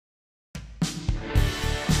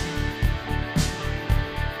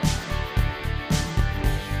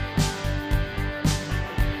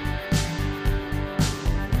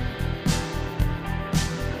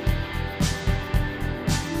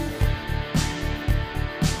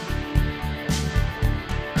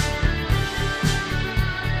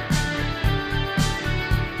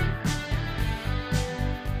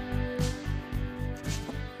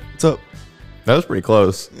That was pretty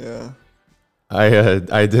close. Yeah.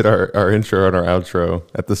 I did our intro and our outro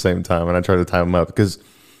at the same time, and I tried to time them up because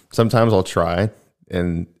sometimes I'll try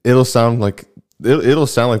and it'll sound like it'll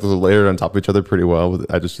sound like those are layered on top of each other pretty well.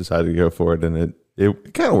 But I just decided to go for it, and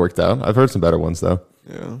it kind of worked out. I've heard some better ones though.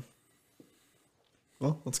 Yeah.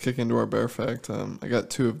 Well, let's kick into our bear fact. I got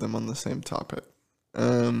two of them on the same topic.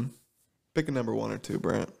 Pick a number 1 or 2,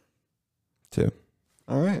 Brant. 2.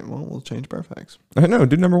 All right. Well, we'll change bear facts. I know.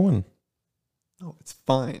 Do number 1. Oh, it's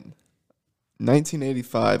fine.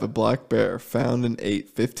 1985, a black bear found and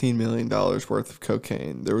ate $15 million worth of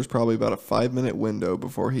cocaine. There was probably about a 5-minute window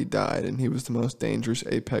before he died, and he was the most dangerous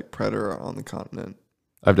apex predator on the continent.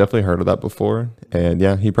 I've definitely heard of that before, and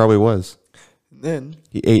yeah, he probably was. And then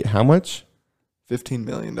He ate how much? $15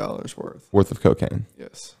 million worth. Worth of cocaine.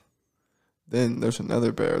 Yes. Then there's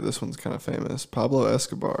another bear. This one's kind of famous. Pablo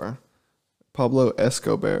Escobar. Pablo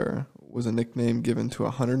Escobar was a nickname given to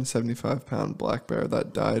a 175-pound black bear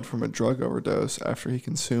that died from a drug overdose after he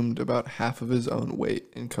consumed about half of his own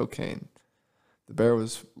weight in cocaine. The bear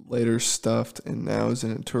was later stuffed and now is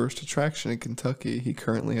in a tourist attraction in Kentucky. He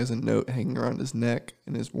currently has a note hanging around his neck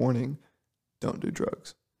and his warning, don't do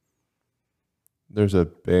drugs. There's a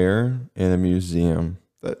bear in a museum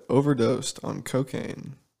That overdosed on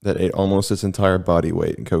cocaine. that ate almost its entire body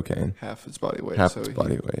weight in cocaine. Half his body weight. Half its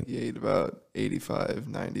body weight. He ate about 85,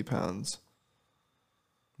 90 pounds.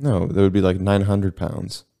 No, that would be like 900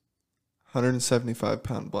 pounds.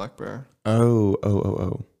 175-pound black bear.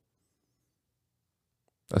 Oh.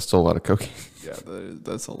 That's still a lot of cocaine. Yeah,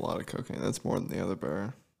 that's a lot of cocaine. That's more than the other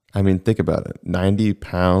bear. I mean, think about it. 90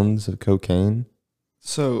 pounds of cocaine.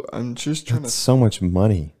 So I'm just trying That's so much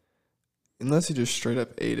money. unless he just straight up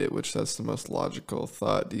ate it, which that's the most logical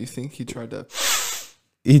thought. Do you think he tried to?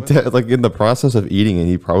 Like in the process of eating it,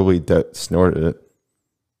 he probably snorted it.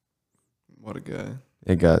 What a guy.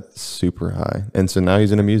 It got super high. And so now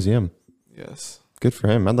he's in a museum. Yes. Good for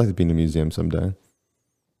him. I'd like to be in a museum someday.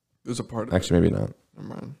 There's a part of Actually, maybe not. Never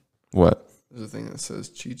mind. What? There's a thing that says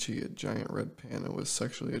Chi-Chi, a giant red panda, was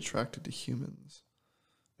sexually attracted to humans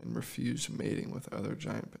and refused mating with other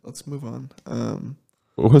giant. Let's move on.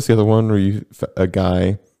 What was the other one where a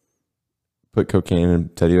guy put cocaine in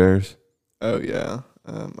teddy bears? Oh yeah.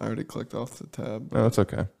 I already clicked off the tab. Oh, it's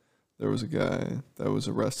okay. There was a guy that was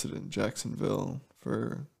arrested in Jacksonville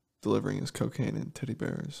for delivering his cocaine in teddy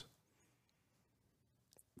bears.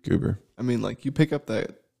 Goober. I mean, like, you pick up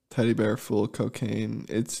that teddy bear full of cocaine,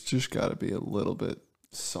 it's just got to be a little bit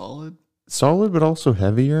solid. Solid, but also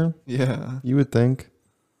heavier, Yeah. you would think.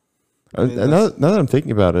 I mean, now that I'm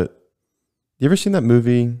thinking about it, you ever seen that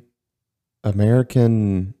movie,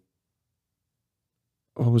 American...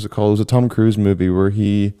 What was it called? It was a Tom Cruise movie where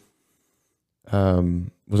he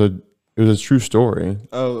it was a true story.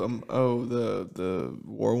 The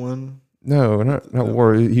war one? No, not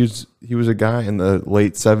war. He was a guy in the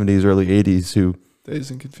late 70s, early 80s who...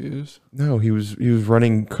 Dazed and Confused? No, he was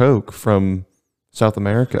running coke from South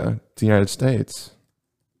America to the United States.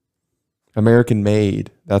 American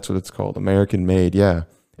Made. That's what it's called. American Made, yeah.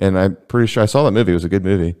 And I'm pretty sure I saw that movie. It was a good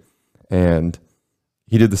movie. And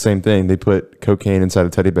he did the same thing. They put cocaine inside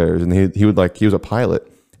of teddy bears, and he was a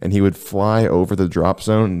pilot, and he would fly over the drop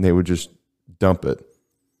zone, and they would just dump it.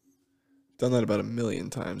 Done that about 1 million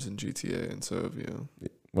times in GTA, and so have you.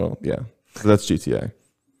 Well, yeah. So that's GTA.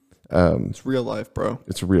 It's real life, bro.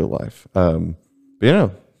 It's real life. But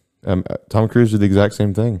Tom Cruise did the exact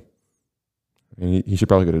same thing. I mean, he should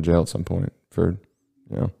probably go to jail at some point for,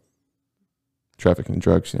 trafficking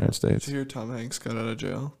drugs in the United States. Did you hear Tom Hanks got out of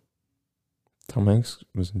jail? Tom Hanks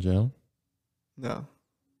was in jail? No.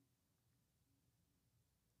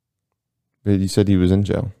 But you said he was in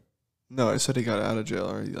jail. No, I said he got out of jail,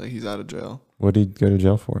 or he's out of jail. What did he go to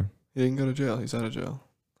jail for? He didn't go to jail. He's out of jail.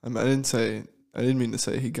 I didn't mean to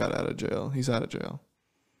say he got out of jail. He's out of jail.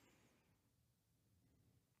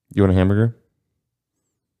 You want a hamburger?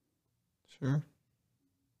 Sure.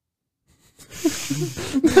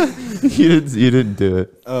 You didn't do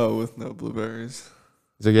it. Oh, with no blueberries.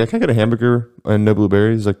 He's like, yeah, can I get a hamburger and no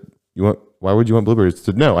blueberries? He's like, why would you want blueberries? I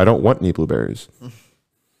said, no, I don't want any blueberries.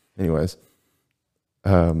 Anyways.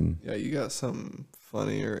 Yeah, you got something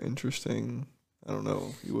funny or interesting. I don't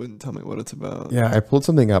know. You wouldn't tell me what it's about. Yeah, I pulled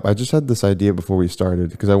something up. I just had this idea before we started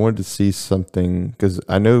because I wanted to see something, because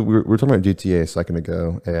I know we were talking about GTA a second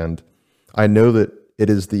ago, and I know that it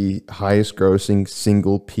is the highest grossing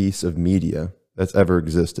single piece of media that's ever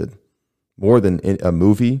existed. More than a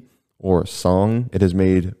movie or a song, it has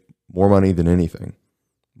made more money than anything.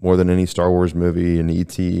 More than any Star Wars movie, an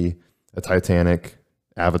E.T., a Titanic,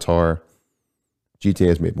 Avatar. GTA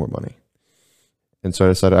has made more money. And so I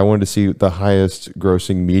decided I wanted to see the highest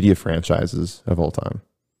grossing media franchises of all time.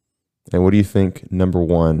 And what do you think number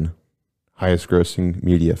one highest grossing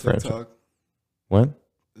media franchise? TikTok. What?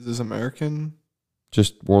 Is this American?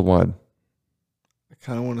 Just worldwide. I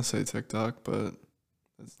kind of want to say TikTok, but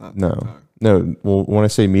it's not No. TikTok. No, well, when I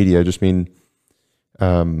say media, I just mean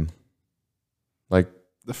like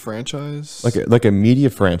The franchise? like a media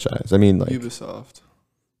franchise. I mean like Ubisoft.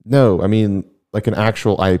 no, I mean like an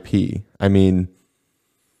actual IP. I mean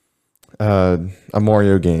a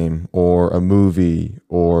Mario game or a movie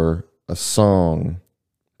or a song,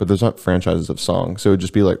 but there's not franchises of songs, so it would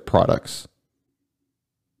just be like products.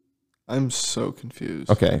 I'm so confused.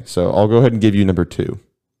 Okay, so I'll go ahead and give you number 2.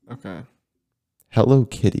 Okay. Hello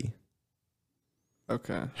Kitty.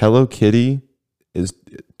 Okay. Hello Kitty is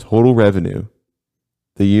total revenue.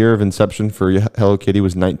 The year of inception for Hello Kitty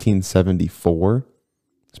was 1974.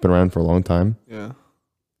 It's been around for a long time. Yeah.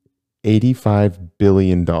 $85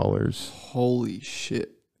 billion. Holy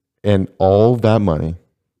shit. And all that money,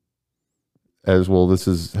 as well, this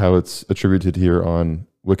is how it's attributed here on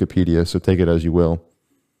Wikipedia, so take it as you will.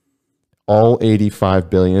 All 85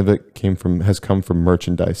 billion of it has come from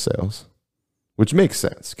merchandise sales, which makes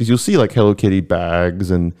sense because you'll see like Hello Kitty bags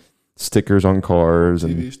and stickers on cars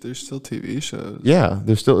and There's still TV shows. yeah,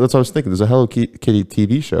 there's still, that's what I was thinking. There's a Hello Kitty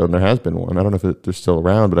TV show and there has been one. I don't know if they're still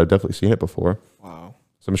around, but I've definitely seen it before. Wow.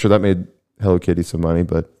 So I'm sure that made Hello Kitty some money,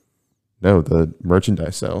 but no, the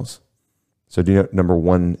merchandise sales. So do you know what number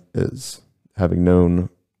 1 is, having known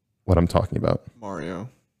what I'm talking about? Mario.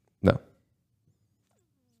 No.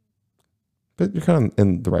 But you're kind of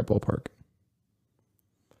in the right ballpark.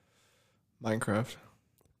 Minecraft.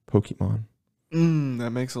 Pokemon.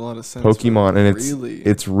 That makes a lot of sense. Pokemon, and really,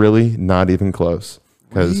 it's really not even close.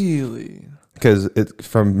 really, Because it's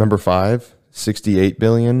from number 5, 68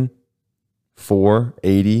 billion, 4,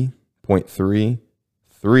 80.3,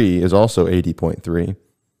 3 is also 80.3.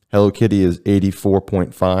 Hello Kitty is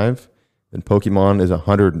 84.5, and Pokemon is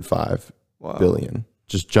 105 wow, billion.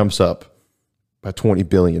 Just jumps up by $20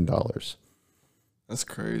 billion. That's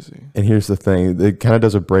crazy. And here's the thing, it kind of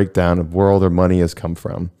does a breakdown of where all their money has come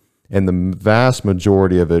from. And the vast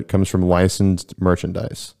majority of it comes from licensed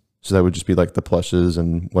merchandise. So that would just be like the plushes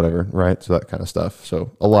and whatever, right? So that kind of stuff.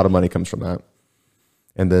 So a lot of money comes from that.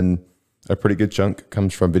 And then a pretty good chunk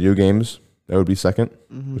comes from video games. That would be second,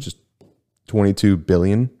 which is 22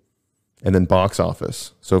 billion. And then box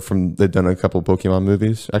office. So they've done a couple Pokemon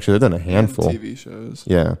movies. Actually, they've done a handful. And TV shows.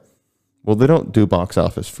 Yeah. Well, they don't do box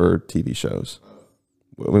office for TV shows.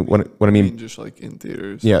 What I mean, just like in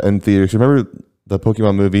theaters. yeah, in theaters. Remember the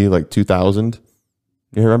Pokemon movie, like 2000?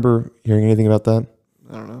 You remember hearing anything about that?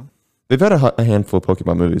 I don't know. They've had a handful of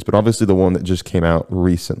Pokemon movies, but obviously the one that just came out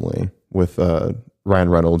recently with Ryan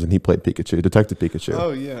Reynolds, and he played Pikachu, Detective Pikachu.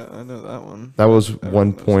 Oh yeah, I know that one. That was Everyone 1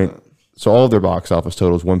 knows point. that. So all of their box office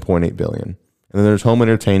total is 1.8 billion. And then there's home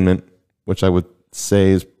entertainment, which I would say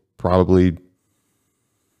is probably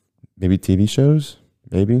maybe TV shows,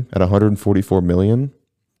 maybe at 144 million.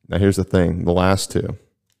 Now here's the thing, the last two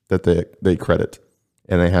that they credit,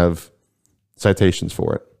 and they have citations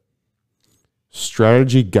for it.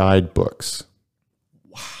 Strategy guidebooks.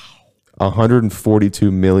 Wow.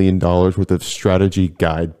 $142 million worth of strategy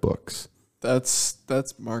guidebooks. That's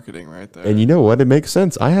marketing right there. And you know what? It makes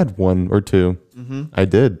sense. I had 1 or 2. Mm-hmm. I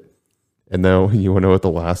did. And now you want to know what the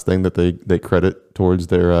last thing that they credit towards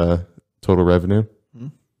their total revenue? Hmm?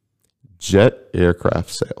 Jet aircraft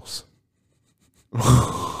sales.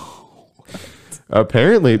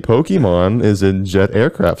 Apparently, Pokemon is in jet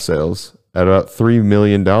aircraft sales at about $3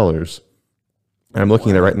 million. And I'm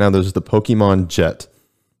looking at it right now. There's the Pokemon Jet.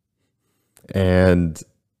 And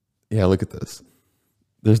yeah, look at this.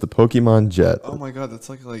 There's the Pokemon Jet. Oh my god, that's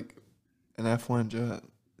like an F1 jet.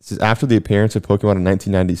 This is after the appearance of Pokemon in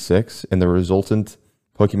 1996 and the resultant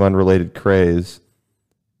Pokemon-related craze.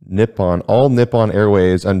 All Nippon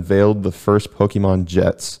Airways unveiled the first Pokemon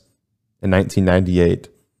jets in 1998,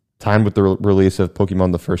 timed with the release of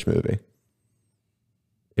Pokemon the first movie.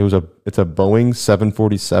 It's a Boeing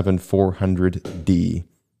 747-400D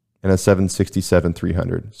and a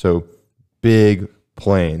 767-300. So big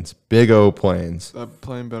planes, big O planes. That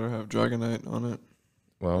plane better have Dragonite on it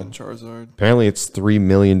Well, and Charizard. apparently it's $3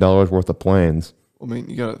 million worth of planes. I mean,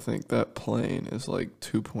 you gotta think that plane is like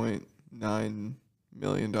 $2.9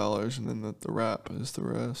 million, and then the wrap is the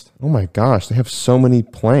rest. Oh my gosh, they have so many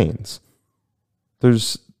planes.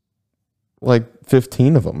 There's like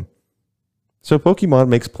 15 of them. So Pokemon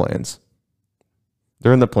makes planes.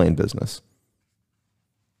 They're in the plane business.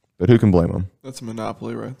 But who can blame them? That's a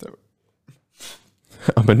monopoly right there.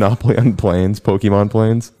 A monopoly on planes, Pokemon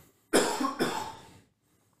planes.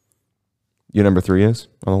 Your number 3 is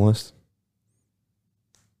on the list?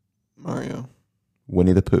 Mario.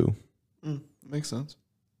 Winnie the Pooh. Makes sense.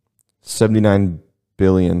 79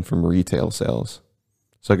 billion from retail sales.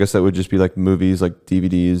 So I guess that would just be like movies, like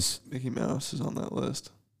DVDs. Mickey Mouse is on that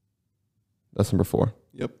list. That's number 4.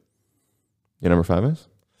 Yep. Your number 5 is?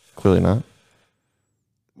 Clearly not.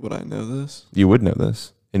 Would I know this? You would know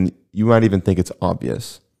this. And you might even think it's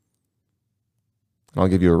obvious. I'll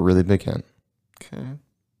give you a really big hint. Okay.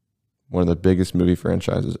 One of the biggest movie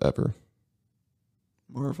franchises ever.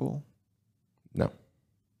 Marvel. No.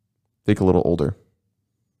 Think a little older.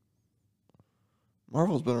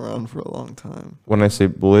 Marvel's been around for a long time. When I say,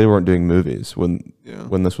 well, they weren't doing movies when Yeah.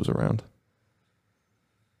 this was around.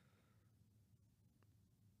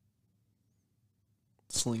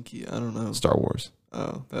 Slinky. I don't know. Star Wars.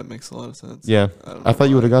 Oh, that makes a lot of sense. Yeah. I thought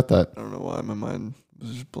you would have got that. I don't know why my mind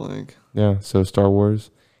was just blank. Yeah. So Star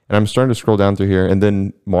Wars. And I'm starting to scroll down through here. And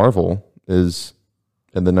then Marvel is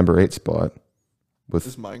in the number 8 spot.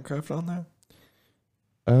 Is Minecraft on there?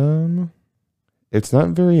 It's not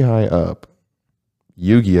very high up.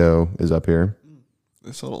 Yu-Gi-Oh is up here.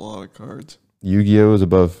 They sold a lot of cards. Yu-Gi-Oh is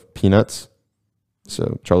above Peanuts.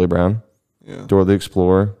 So Charlie Brown. Yeah. Dora the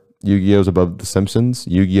Explorer. Yu-Gi-Oh's above The Simpsons.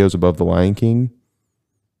 Yu-Gi-Oh's above The Lion King.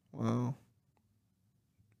 Wow.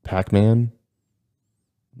 Pac-Man.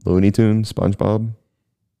 Looney Tunes. SpongeBob.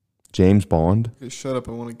 James Bond. Okay, shut up.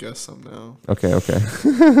 I want to guess some now. Okay.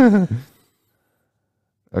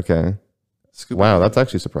 Okay. Wow, that's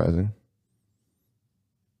actually surprising.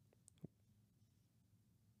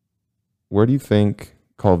 Where do you think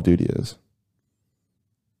Call of Duty is?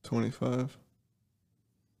 25.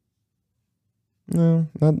 No,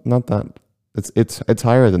 not that. It's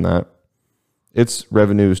higher than that. Its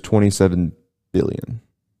revenue is 27 billion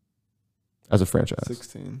as a franchise.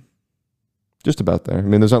 16. Just about there. I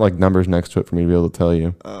mean, there's not like numbers next to it for me to be able to tell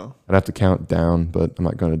you. Oh. I'd have to count down, but I'm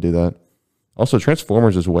not going to do that. Also,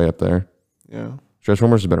 Transformers is way up there. Yeah.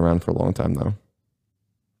 Transformers has been around for a long time, though.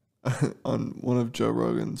 On one of Joe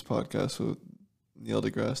Rogan's podcasts with Neil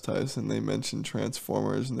deGrasse Tyson, they mentioned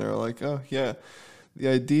Transformers, and they're like, oh, yeah, the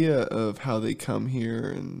idea of how they come here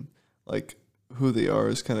and, like, who they are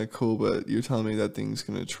is kind of cool, but you're telling me that thing's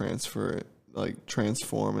going to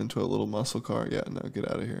transform into a little muscle car? Yeah, no,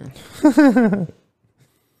 get out of here.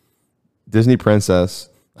 Disney Princess.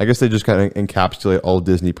 I guess they just kind of encapsulate all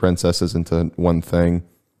Disney princesses into one thing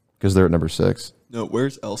because they're at number 6. No,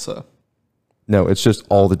 where's Elsa? No, it's just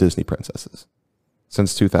all the Disney princesses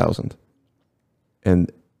since 2000.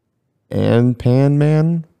 And Pan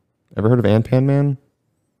Man? Ever heard of Pan Man?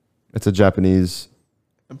 It's a Japanese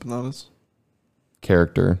Empanadas?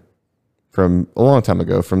 character from a long time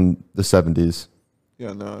ago, from the 70s.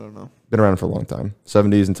 Yeah, no, I don't know. Been around for a long time.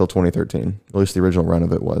 70s until 2013. At least the original run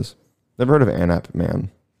of it was. Never heard of Anap Man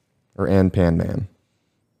or Pan Man.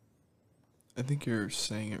 I think you're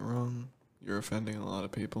saying it wrong. You're offending a lot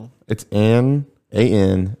of people. It's Pan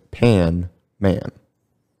Man.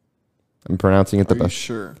 I'm pronouncing it the Are you best.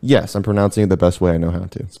 sure? Yes, I'm pronouncing it the best way I know how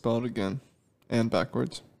to. Spell it again. And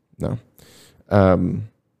backwards. No. Do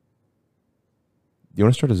you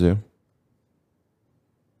want to start a zoo?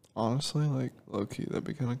 Honestly, like, low-key, that'd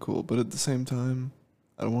be kind of cool. But at the same time,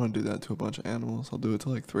 I don't want to do that to a bunch of animals. I'll do it to,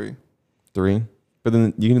 like, 3. 3? But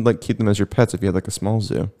then you can, like, keep them as your pets if you had, like, a small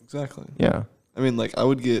zoo. Exactly. Yeah. I mean, like, I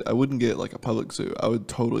wouldn't get, like, a public zoo. I would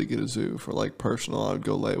totally get a zoo for, like, personal. I would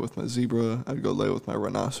go lay with my zebra. I'd go lay with my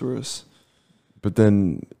rhinoceros. But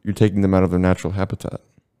then you're taking them out of their natural habitat.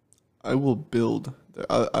 I will build.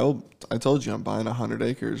 I told you I'm buying 100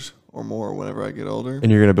 acres or more whenever I get older. And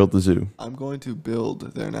you're going to build the zoo. I'm going to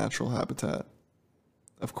build their natural habitat.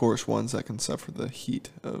 Of course, ones that can suffer the heat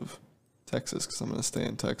of Texas, because I'm going to stay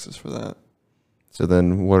in Texas for that. So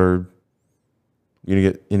then what are... You going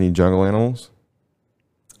to get any jungle animals?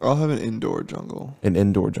 I'll have an indoor jungle. An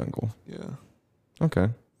indoor jungle. Yeah. Okay.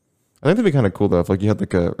 I think that'd be kind of cool, though, if, like, you had,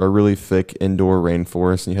 like, a really thick indoor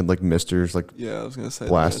rainforest and you had, like, misters, like... Yeah, I was going to say...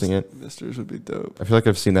 Blasting it. Misters would be dope. I feel like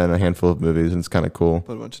I've seen that in a handful of movies, and it's kind of cool.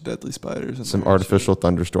 Put a bunch of deadly spiders in Some there and artificial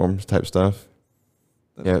thunderstorms type stuff.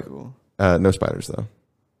 shit. That'd be cool. No spiders, though.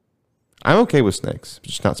 I'm okay with snakes,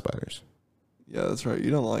 just not spiders. Yeah, that's right. You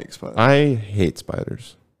don't like spiders. I hate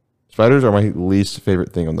spiders. Spiders are my least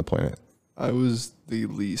favorite thing on the planet. I was the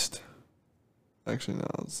least. Actually,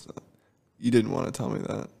 no. You didn't want to tell me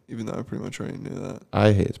that, even though I pretty much already knew that.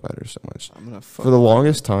 I hate spiders so much. I'm gonna For the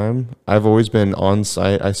longest time, I've always been on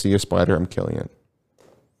site. I see a spider, I'm killing it.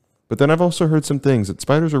 But then I've also heard some things that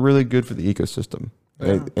spiders are really good for the ecosystem. Yeah.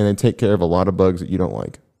 And they take care of a lot of bugs that you don't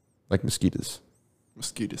like mosquitoes.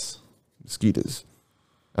 Mosquitoes. Mosquitoes.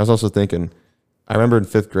 I was also thinking, I remember in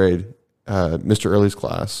 5th grade, Mr. Early's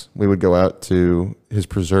class, we would go out to his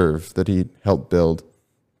preserve that he helped build.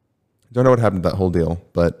 Don't know what happened to that whole deal,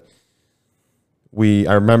 but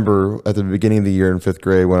I remember at the beginning of the year in 5th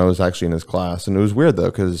grade when I was actually in his class, and it was weird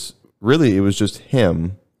though, because really it was just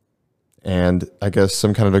him and I guess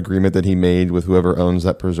some kind of agreement that he made with whoever owns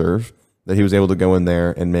that preserve, that he was able to go in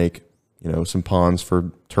there and make, some ponds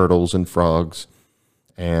for turtles and frogs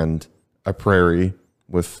and a prairie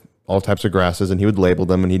with all types of grasses, and he would label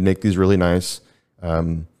them, and he'd make these really nice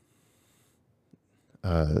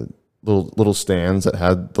little stands that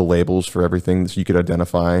had the labels for everything so you could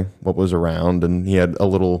identify what was around. And he had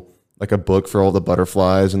a book for all the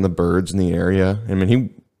butterflies and the birds in the area. I mean, he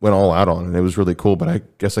went all out on it. It was really cool, but I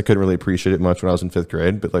guess I couldn't really appreciate it much when I was in 5th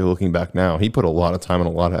grade. But looking back now, he put a lot of time and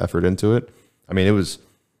a lot of effort into it. I mean, it was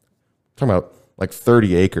talking about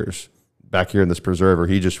 30 acres back here in this preserve where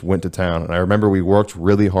he just went to town. And I remember we worked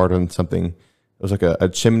really hard on something. It was like a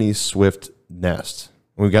chimney swift nest.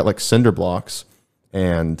 And we got cinder blocks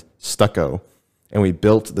and stucco, and we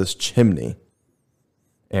built this chimney.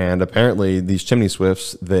 And apparently these chimney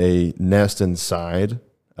swifts, they nest inside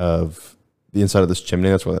of the inside of this chimney.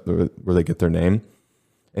 That's where they get their name.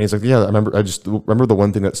 And he's like, yeah, I just remember the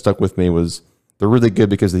one thing that stuck with me was they're really good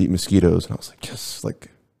because they eat mosquitoes. And I was like, yes,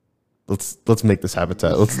 let's make this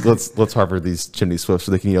habitat. Let's harbor these chimney swifts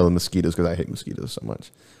so they can kill the mosquitoes, because I hate mosquitoes so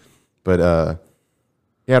much. But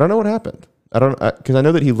yeah, I don't know what happened. Because I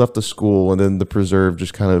know that he left the school, and then the preserve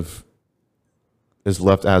just kind of is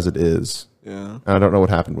left as it is. Yeah. And I don't know what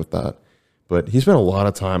happened with that. But he spent a lot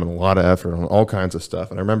of time and a lot of effort on all kinds of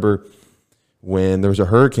stuff. And I remember when there was a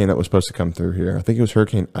hurricane that was supposed to come through here. I think it was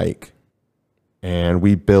Hurricane Ike. And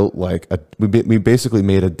we built we basically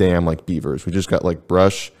made a dam like beavers. We just got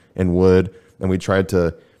brush and wood, and we tried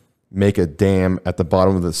to make a dam at the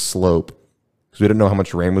bottom of the slope, because we didn't know how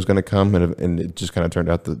much rain was going to come, and it just kind of turned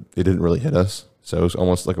out that it didn't really hit us. So it was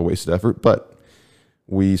almost like a wasted effort. But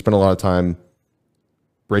we spent a lot of time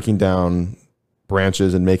breaking down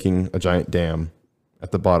branches and making a giant dam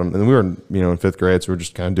at the bottom. And we were in 5th grade, so we were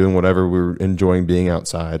just kind of doing whatever. We were enjoying being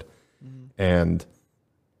outside. Mm-hmm. And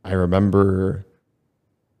I remember,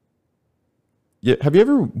 have you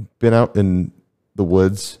ever been out in the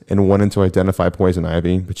woods and wanted to identify poison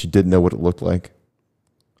ivy, but you didn't know what it looked like?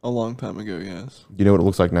 A long time ago, yes. You know what it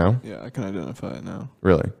looks like now? Yeah, I can identify it now.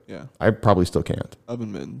 Really? Yeah. I probably still can't.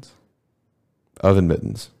 Oven mittens. Oven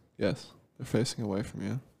mittens. Yes. They're facing away from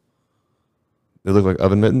you. They look like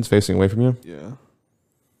oven mittens facing away from you? Yeah.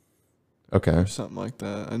 Okay. Or something like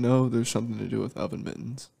that. I know there's something to do with oven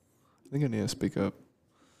mittens. I think I need to speak up.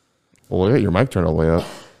 Well, look at your mic turned all the way up.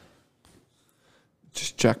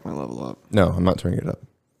 Just jack my level up. No, I'm not turning it up.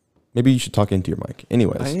 Maybe you should talk into your mic.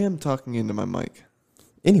 Anyways. I am talking into my mic.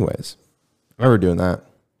 Anyways, I remember doing that.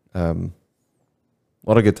 A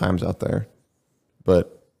lot of good times out there.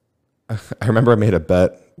 But I remember I made a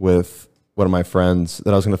bet with one of my friends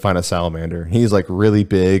that I was going to find a salamander. He's really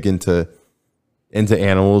big into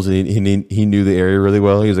animals, and he knew the area really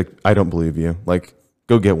well. He was like, I don't believe you.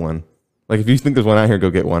 Go get one. If you think there's one out here,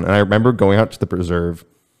 go get one. And I remember going out to the preserve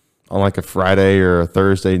on a Friday or a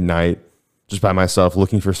Thursday night just by myself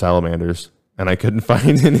looking for salamanders, and I couldn't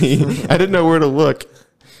find any. I didn't know where to look.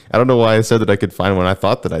 I don't know why I said that I could find one. I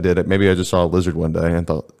thought that I did it. Maybe I just saw a lizard one day and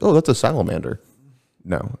thought, oh, that's a salamander.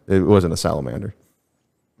 No, it wasn't a salamander.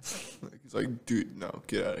 He's like, dude, no,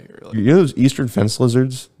 get out of here. You know those eastern fence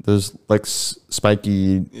lizards? Those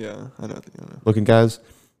spiky yeah, I know. looking guys?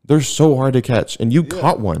 They're so hard to catch. And you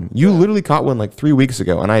caught one. You literally caught one 3 weeks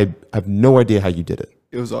ago, and I have no idea how you did it.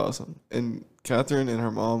 It was awesome. And Catherine and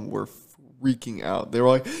her mom were freaking out. They were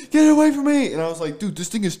like, get it away from me. And I was like, dude, this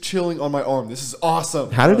thing is chilling on my arm. This is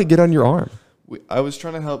awesome. How did it get on your arm? I was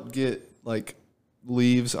trying to help get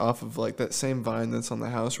leaves off of that same vine that's on the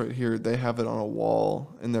house right here. They have it on a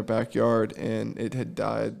wall in their backyard, and it had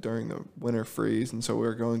died during the winter freeze. And so we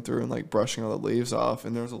were going through and brushing all the leaves off,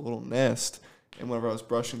 and there was a little nest. And whenever I was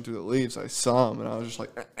brushing through the leaves, I saw him, and I was just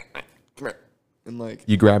like, come here. And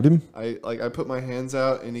you grabbed him? I put my hands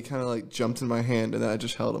out, and he kind of jumped in my hand, and then I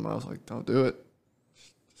just held him. I was like, don't do it.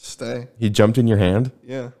 Stay. He jumped in your hand?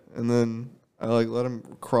 Yeah. And then I let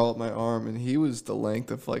him crawl up my arm, and he was the length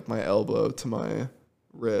of my elbow to my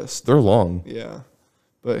wrist. They're long. Yeah.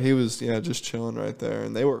 But he was, just chilling right there,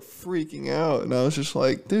 and they were freaking out, and I was just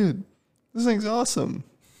like, dude, this thing's awesome.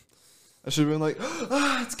 I should have been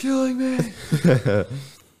it's killing me.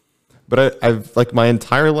 But I've my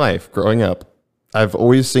entire life growing up, I've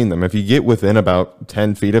always seen them. If you get within about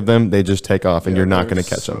 10 feet of them, they just take off, and you're not going to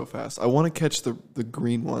catch them. So fast. I want to catch the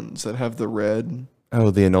green ones that have the red.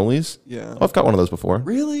 Oh, the anoles? Yeah. Oh, I've got one of those before.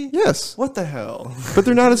 Really? Yes. What the hell? But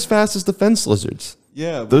they're not as fast as the fence lizards.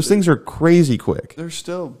 Yeah, but Those things are crazy quick. they're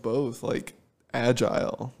still both like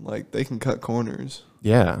agile. Like they can cut corners.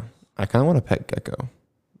 Yeah. I kind of want a pet gecko.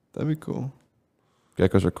 That'd be cool.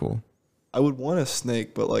 Geckos are cool. I would want a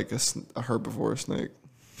snake, but like a herbivore snake.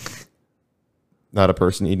 Not a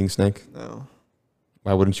person eating snake. No,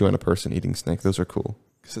 Why wouldn't you want a person eating snake? Those are cool.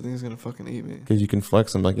 because I think he's gonna fucking eat me. Because you can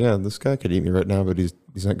flex. I'm like, yeah, this guy could eat me right now, but he's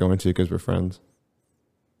not going to because we're friends.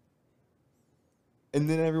 And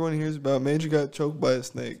then everyone hears about Major got choked by a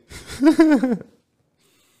snake.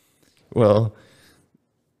 Well,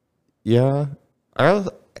 yeah.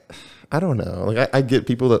 I don't know. Like I get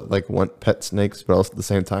people that like want pet snakes, but also at the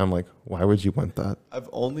same time, like, why would you want that? I've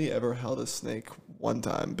only ever held a snake one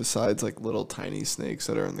time, besides like little tiny snakes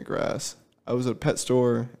that are in the grass. I was at a pet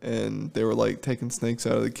store and they were like taking snakes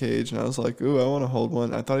out of the cage, and I was like, "Ooh, I want to hold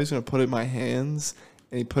one." I thought he was gonna put it in my hands,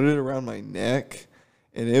 and he put it around my neck,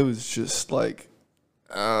 and it was just like,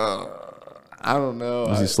 I don't know.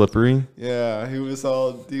 Was he slippery? Yeah, he was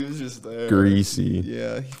just there. Greasy.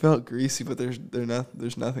 Yeah, he felt greasy, but there's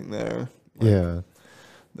nothing there. Yeah.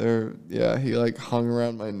 He like hung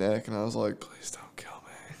around my neck, and I was like, please don't kill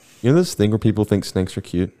me. You know this thing where people think snakes are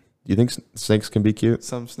cute? Do you think snakes can be cute?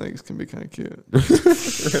 Some snakes can be kind of cute.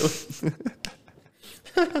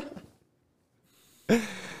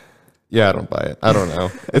 Yeah, I don't buy it. I don't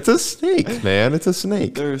know. It's a snake, man. It's a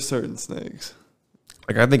snake. There are certain snakes.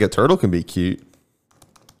 Like, I think a turtle can be cute.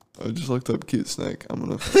 I just looked up cute snake. I'm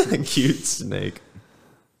gonna Cute snake.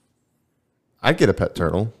 I'd get a pet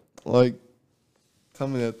turtle. like. Tell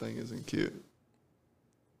me that thing isn't cute.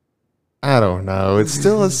 I don't know. It's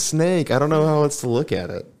still a snake. I don't know how else to look at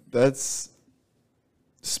it. That's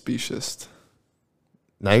specious.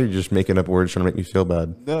 Now you're just making up words trying to make me feel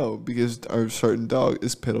bad. No, because our certain dog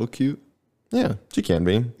is Piddle cute. Yeah, she can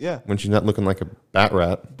be. Yeah, When she's not looking like a bat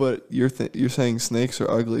rat. but you're saying snakes are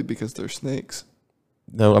ugly because they're snakes.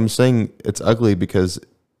 No, I'm saying it's ugly because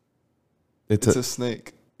It's a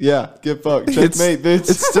snake. Yeah, get fucked. Checkmate, bitch.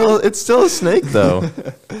 it's still a snake though.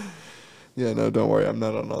 Yeah, no, don't worry. I'm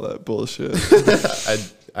not on all that bullshit.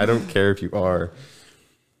 I don't care if you are.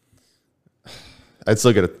 I'd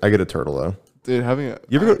still get a turtle though. Dude, having a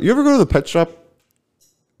You ever go to the pet shop?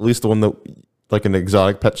 At least the one that like an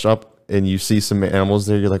exotic pet shop, and you see some animals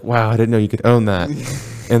there. You're like, wow, I didn't know you could own that.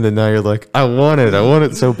 And then now you're like, I want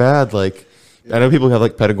it so bad. Like, I know people have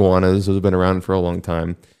like pet iguanas. Those have been around for a long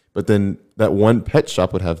time. But then that one pet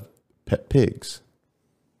shop would have pet pigs,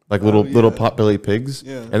 like little potbelly pigs,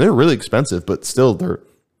 Yeah. and they're really expensive, but still they're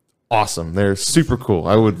awesome. They're super cool.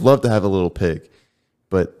 I would love to have a little pig,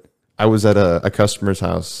 but I was at a customer's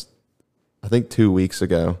house, I think 2 weeks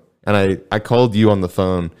ago, and I called you on the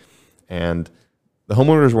phone, and the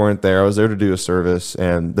homeowners weren't there. I was there to do a service,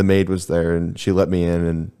 and the maid was there, and she let me in,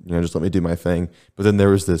 and just let me do my thing. But then there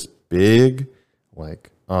was this big,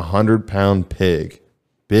 like 100-pound pig.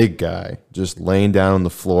 Big guy, just laying down on the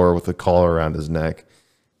floor with a collar around his neck.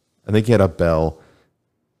 I think he had a bell.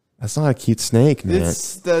 That's not a cute snake, man.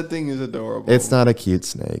 that thing is adorable. It's not a cute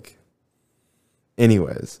snake.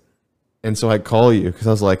 Anyways, and so I call you because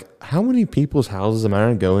I was like, how many people's houses am I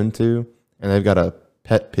going to go into? And they've got a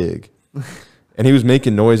pet pig. And he was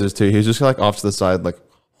making noises too. He was just like off to the side, like,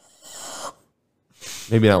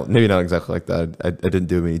 maybe not exactly like that. I didn't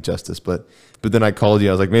do him any justice, but then I called you.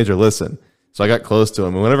 I was like, Major, listen. So I got close to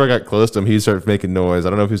him, and whenever I got close to him, he started making noise. I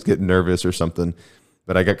don't know if he was getting nervous or something,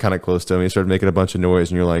 but I got kind of close to him. He started making a bunch of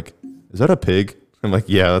noise, and you're like, is that a pig? I'm like,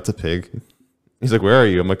 yeah, that's a pig. He's like, where are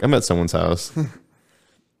you? I'm like, I'm at someone's house.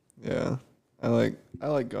 Yeah, I like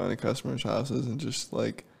going to customers' houses and just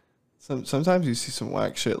like sometimes you see some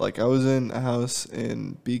whack shit. Like I was in a house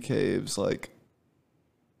in Bee Caves like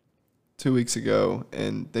 2 weeks ago,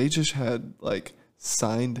 and they just had like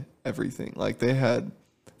signed everything. Like they had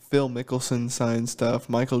Phil Mickelson signed stuff,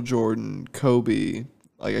 Michael Jordan, Kobe.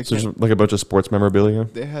 Like So there's like a bunch of sports memorabilia.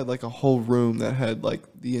 they had like a whole room that had like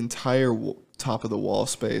the entire top of the wall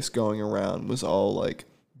space going around was all like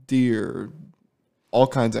deer, all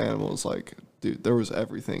kinds of animals. Like, dude, there was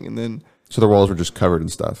everything. And then, So the walls were just covered in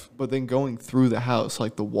stuff. but then going through the house,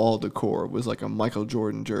 like the wall decor was like a Michael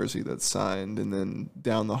Jordan jersey that's signed. And then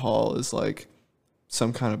down the hall is like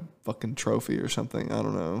some kind of fucking trophy or something. I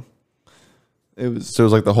don't know. It was, So it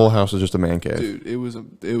was like the whole house was just a man cave, dude, it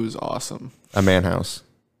was awesome. a man house.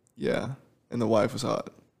 Yeah. And the wife was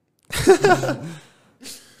hot.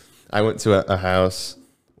 I went to a house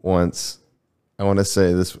once. I want to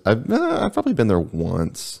say this. I've probably been there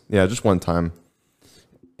once. Yeah, just one time.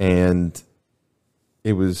 And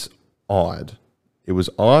it was odd. It was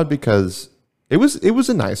odd because it was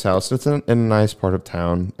a nice house. It's in a nice part of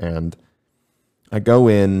town. And I go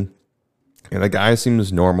in, and the guy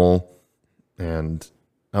seems normal. And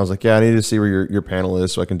I was like, yeah, I need to see where your panel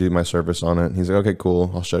is so I can do my service on it. And he's like, okay,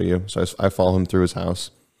 cool. I'll show you. So I follow him through his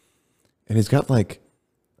house. And he's got like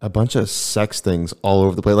a bunch of sex things all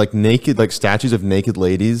over the place, like naked, like statues of naked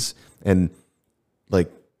ladies and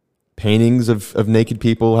like paintings of naked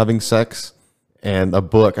people having sex, and a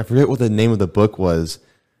book. I forget what the name of the book was,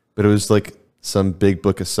 but it was like some big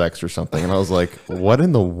book of sex or something. And I was like, what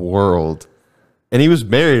in the world? And he was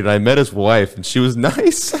married, and I met his wife, and she was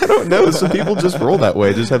nice. I don't know. Some people just roll that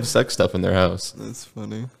way, just have sex stuff in their house. That's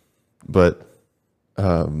funny. But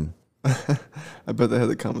I bet they had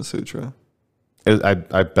the Kama Sutra. I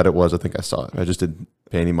bet it was. I think I saw it. I just didn't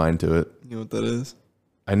pay any mind to it. You know what that is?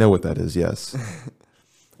 I know what that is, yes.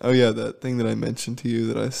 Oh, yeah, that thing that I mentioned to you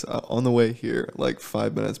that I saw on the way here, like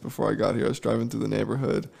 5 minutes before I got here. I was driving through the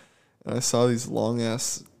neighborhood, and I saw these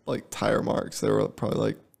long-ass, like, tire marks. They were probably,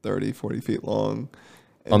 like, 30, 40 feet long.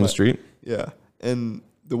 And On the street? Yeah. And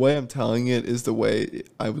the way I'm telling it is the way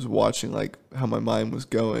I was watching, like, how my mind was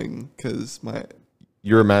going, because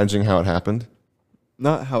You're imagining how it happened?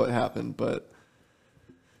 not how it happened, but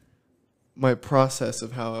my process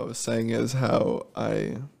of how I was saying it is how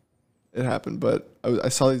it happened. But I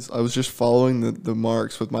saw these. I was just following the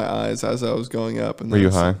marks with my eyes as I was going up. And Were you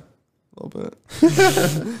high? A little bit.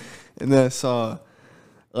 And then I saw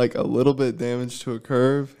like a little bit damage to a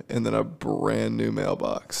curve, and then a brand new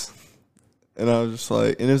mailbox. And I was just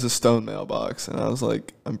like, and it was a stone mailbox, and I was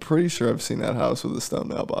like, I'm pretty sure I've seen that house with a stone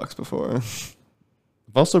mailbox before. I'm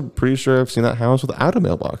also pretty sure I've seen that house without a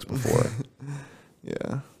mailbox before.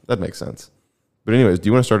 Yeah. That makes sense. But anyways, do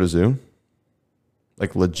you want to start a zoo?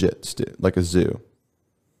 Like legit, like a zoo.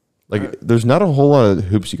 Like Right. There's not a whole lot of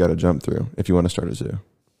hoops you got to jump through if you want to start a zoo.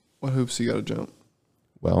 What hoops you got to jump?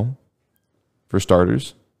 Well, for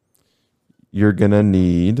starters, you're gonna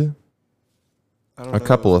need I don't a know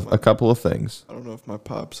couple if of things. I don't know if my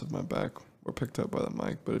pops of my back were picked up by the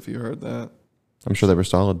mic, but if you heard that, I'm sure they were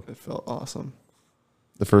solid. it felt awesome.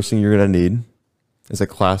 The first thing you're gonna need is a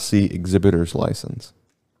Class C exhibitor's license.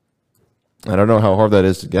 I don't know how hard that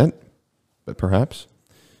is to get, but perhaps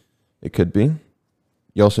it could be.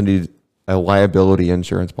 You also need a liability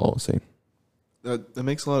insurance policy. That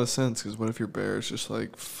makes a lot of sense, because what if your bear is just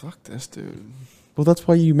like, fuck this dude? Well, that's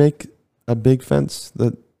why you make a big fence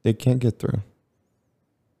that it can't get through.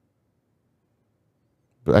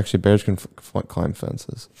 But actually, bears can climb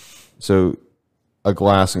fences. So, a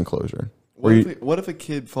glass enclosure. What if a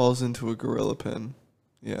kid falls into a gorilla pen?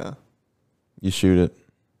 Yeah. You shoot it.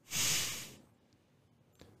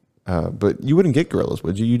 But you wouldn't get gorillas,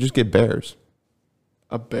 would you? You just get bears.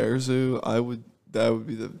 A bear zoo, that would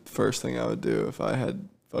be the first thing I would do if I had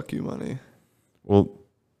fuck you money. Well,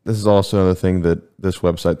 this is also another thing that this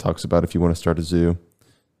website talks about if you want to start a zoo.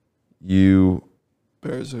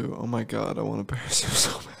 Bear zoo. Oh my god, I want a bear zoo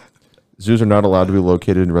so bad. Zoos are not allowed to be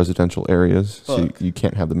located in residential areas, so Fuck. you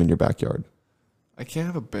can't have them in your backyard. I can't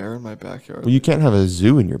have a bear in my backyard. Well, you can't have a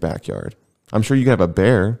zoo in your backyard. I'm sure you can have a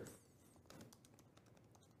bear.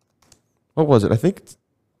 What was it? I think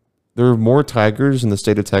there are more tigers in the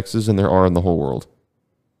state of Texas than there are in the whole world.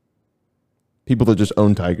 People that just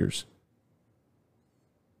own tigers.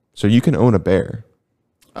 So you can own a bear.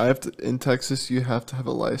 In Texas, you have to have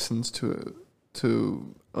a license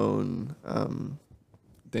to own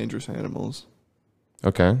dangerous animals.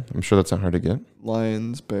 Okay, I'm sure that's not hard to get.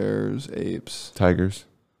 Lions, bears, apes. Tigers.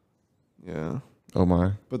 Yeah. Oh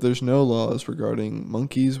my. But there's no laws regarding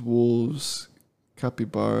monkeys, wolves,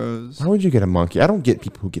 capybaras. Why would you get a monkey? I don't get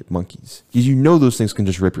people who get monkeys. Because you know those things can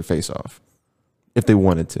just rip your face off. If they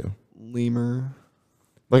wanted to. Lemur.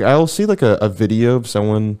 Like I'll see like a video of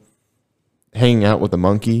someone hanging out with a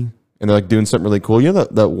monkey and they're like doing something really cool. You know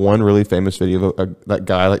that one really famous video of that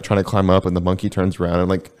guy like trying to climb up and the monkey turns around and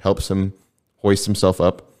like helps him hoist himself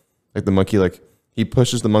up. Like the monkey, like he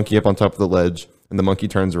pushes the monkey up on top of the ledge and the monkey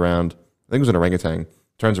turns around. I think it was an orangutan.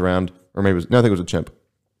 Turns around, or maybe I think it was a chimp.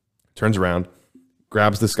 Turns around,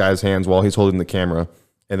 grabs this guy's hands while he's holding the camera,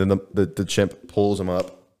 and then the chimp pulls him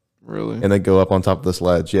up. Really? And they go up on top of this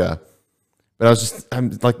ledge. Yeah. But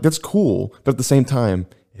I'm like, that's cool. But at the same time,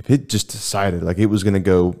 if it just decided like it was going to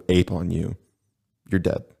go ape on you, you're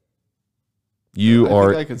dead. I think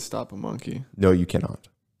I could stop a monkey. No, you cannot.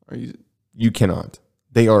 Are you You cannot.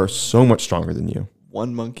 They are so much stronger than you.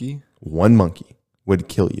 one monkey? One monkey would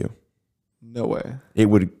kill you. No way. It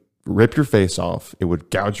would rip your face off. It would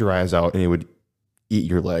gouge your eyes out, and it would eat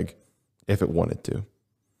your leg if it wanted to.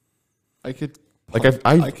 I could Like, punt,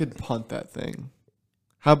 I've- I could punt that thing.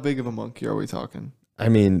 How big of a monkey are we talking? I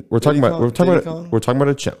mean, we're talking about a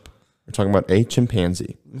chimp. We're talking about a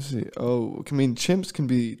chimpanzee. Let's see. Oh, I mean, chimps can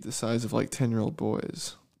be the size of like 10-year-old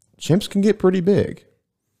boys. Chimps can get pretty big.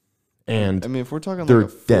 and I mean, if we're talking they're like a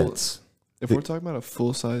full, dense. if we're talking about a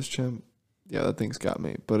full size chimp, yeah, that thing's got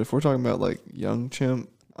me. But if we're talking about like young chimp,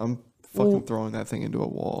 I'm fucking throwing that thing into a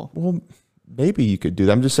wall. Well, maybe you could do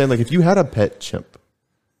that. I'm just saying, like, if you had a pet chimp,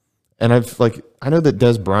 and I know that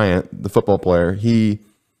Des Bryant, the football player, he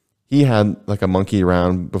had like a monkey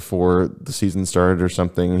around before the season started or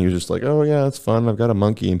something, and he was just like, oh yeah, it's fun, I've got a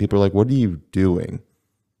monkey. And people are like, what are you doing?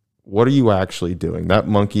 What are you actually doing? That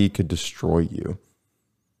monkey could destroy you,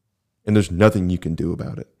 and there's nothing you can do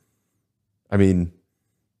about it. I mean,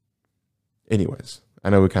 anyways, I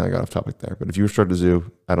know we kind of got off topic there, but if you were to start a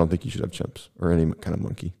zoo, I don't think you should have chimps or any kind of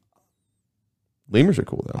monkey. Lemurs are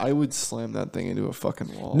cool though. I would slam that thing into a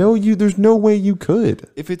fucking wall. No, there's no way you could.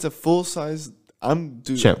 If it's a full size,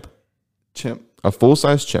 Chimp. A full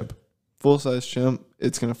size chimp. Full size chimp,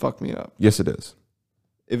 it's gonna fuck me up. Yes, it is.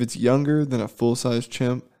 If it's younger than a full size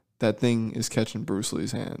chimp, that thing is catching Bruce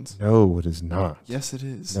Lee's hands. No, it is not. Yes, it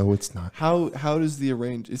is. No, it's not. How does the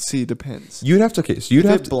arrange? See, it depends. You'd have to. Okay, so you'd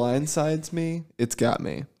if have it to. blindsides me, it's got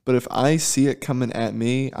me. But if I see it coming at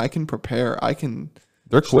me, I can prepare.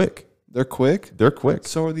 They're quick. They're quick. They're quick.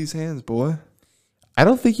 So are these hands, boy. I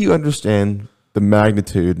don't think you understand the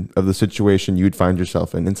magnitude of the situation you'd find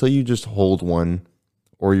yourself in until you just hold one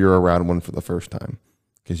or you're around one for the first time.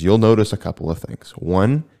 Because you'll notice a couple of things.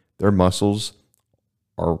 One, their muscles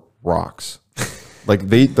are rocks.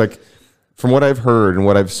 From what I've heard and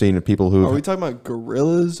what I've seen of people who Are we talking about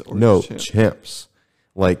gorillas or chimps?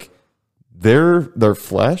 Like their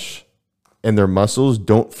flesh and their muscles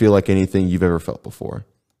don't feel like anything you've ever felt before.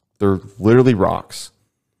 They're literally rocks.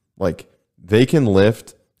 Like they can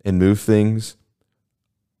lift and move things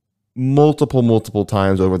multiple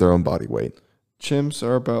times over their own body weight. Chimps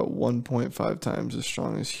are about 1.5 times as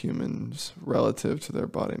strong as humans relative to their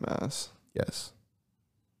body mass. Yes.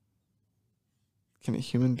 Can a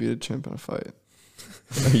human beat a chimp in a fight?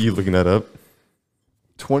 Are you looking that up?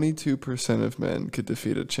 22% of men could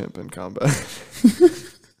defeat a chimp in combat.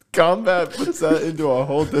 Combat puts that into a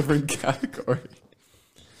whole different category.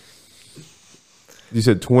 You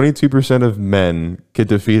said 22% of men could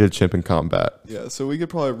defeat a chimp in combat. Yeah, so we could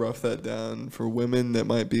probably rough that down for women. That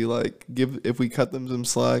might be like, if we cut them some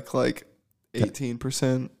slack, like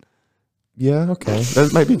 18%. Yeah, okay.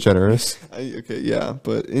 That might be generous. Okay, yeah,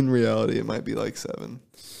 but in reality, it might be like 7.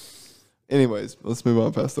 Anyways, let's move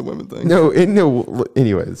on past the women thing.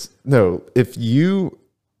 Anyways, if you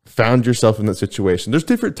found yourself in that situation, there's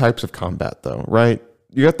different types of combat though, right?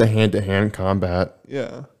 You got the hand-to-hand combat.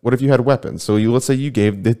 Yeah. What if you had weapons? So let's say you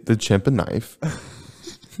gave the chimp a knife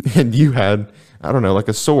and you had, I don't know, like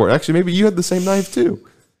a sword. Actually, maybe you had the same knife too.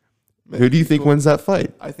 Who do you think wins that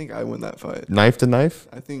fight? I think I win that fight. Knife to knife?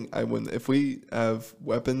 I think I win. If we have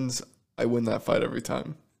weapons, I win that fight every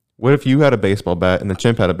time. What if you had a baseball bat and the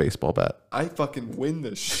chimp had a baseball bat? I fucking win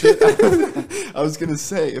the shit out of that. I was going to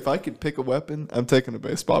say, if I could pick a weapon, I'm taking a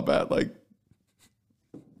baseball bat. Like,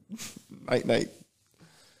 night.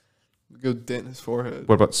 Go dent his forehead.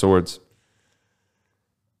 What about swords?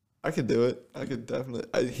 I could do it. I could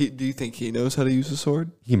definitely. Do you think he knows how to use a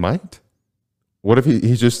sword? He might. What if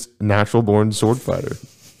he's just natural born sword fighter?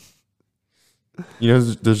 You know,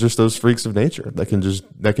 there's just those freaks of nature that can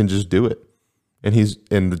just do it. And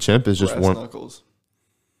the chimp is just Brass one. knuckles.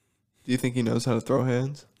 Do you think he knows how to throw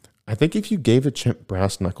hands? I think if you gave a chimp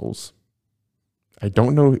brass knuckles, I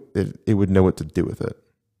don't know if it would know what to do with it.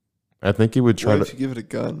 I think it would try What if you give it a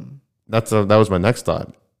gun? That was my next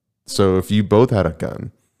thought. So if you both had a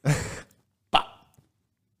gun,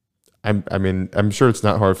 I'm sure it's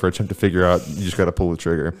not hard for a chimp to figure out. You just got to pull the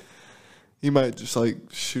trigger. He might just like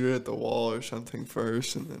shoot it at the wall or something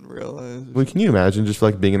first, and then realize. Well, can you imagine just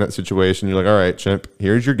like being in that situation? You're like, all right, chimp,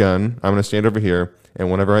 here's your gun. I'm gonna stand over here,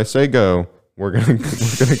 and whenever I say go, we're gonna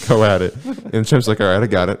go at it. And chimp's like, all right, I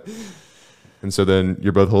got it. And so then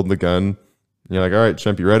you're both holding the gun. And you're like, all right,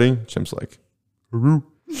 chimp, you ready? Chimp's like, Aroo.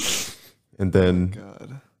 And then,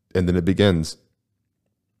 and then it begins.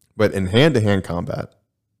 But in hand-to-hand combat,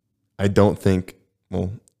 I don't think.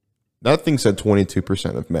 Well, that thing said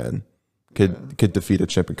 22% of men could defeat a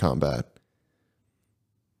chimp in combat.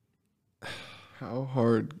 How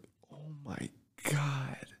hard? Oh my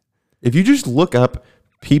god! If you just look up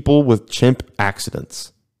people with chimp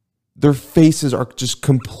accidents, their faces are just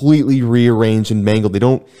completely rearranged and mangled. They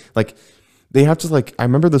don't like. They have to like, I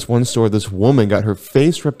remember this one story, this woman got her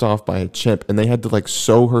face ripped off by a chimp and they had to like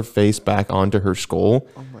sew her face back onto her skull.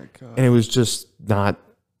 Oh my god. And it was just not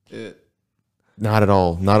at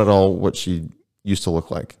all what she used to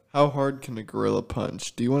look like. How hard can a gorilla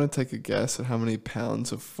punch? Do you want to take a guess at how many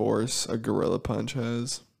pounds of force a gorilla punch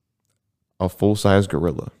has? A full-size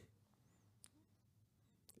gorilla.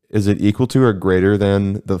 is it equal to or greater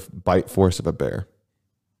than the bite force of a bear?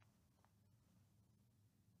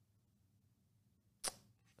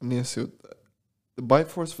 I need to see what the bite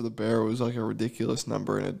force for the bear was like a ridiculous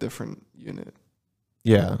number in a different unit.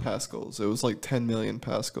 Yeah. Pascals. It was like 10 million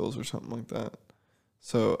pascals or something like that.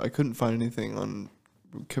 So I couldn't find anything on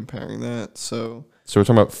comparing that. So we're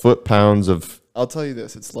talking about foot-pounds of... I'll tell you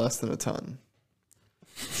this. It's less than a ton.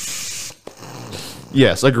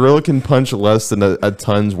 Yes, a gorilla can punch less than a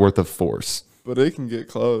ton's worth of force. But it can get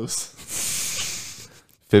close.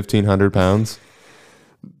 1,500 pounds?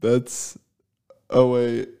 That's... Oh,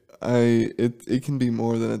 wait. It can be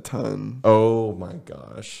more than a ton. Oh, my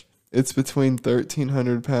gosh. It's between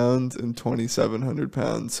 1,300 pounds and 2,700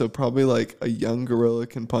 pounds. So probably like a young gorilla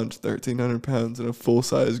can punch 1,300 pounds and a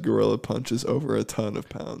full-size gorilla punches over a ton of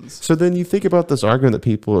pounds. So then you think about this argument that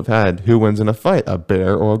people have had. Who wins in a fight, a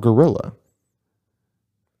bear or a gorilla?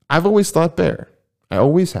 I've always thought bear. I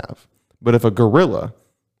always have. But if a gorilla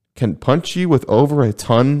can punch you with over a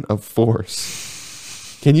ton of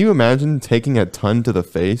force, can you imagine taking a ton to the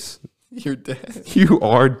face? You're dead. You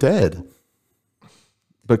are dead.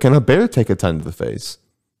 But can a bear take a ton to the face?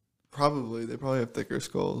 Probably. They probably have thicker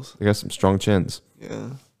skulls. They got some strong chins.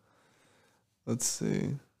 Yeah. Let's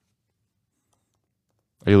see.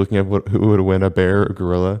 Are you looking at who would win, a bear or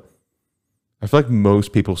gorilla? I feel like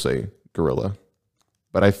most people say gorilla,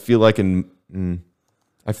 but I feel like in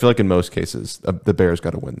most cases the bear's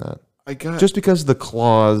got to win that. Just because of the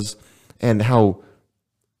claws and how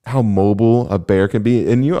mobile a bear can be,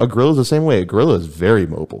 and a gorilla's the same way. A gorilla is very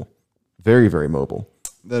mobile, very, very mobile.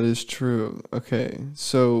 That is true. Okay,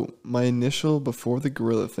 so my initial, before the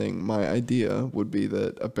gorilla thing, my idea would be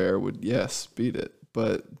that a bear would, yes, beat it.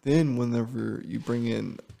 But then whenever you bring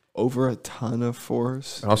in over a ton of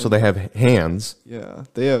force... Also, they have hands. Yeah,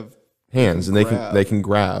 they have hands, and they can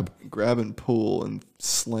grab. Grab and pull and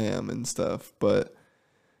slam and stuff. But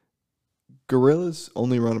gorillas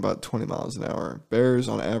only run about 20 miles an hour. Bears,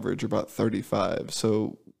 on average, are about 35.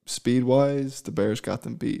 So speed-wise, the bears got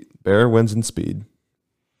them beat. Bear wins in speed.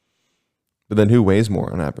 But then who weighs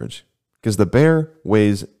more on average? Because the bear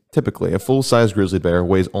weighs, typically, a full-size grizzly bear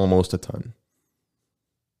weighs almost a ton.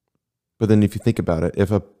 But then if you think about it,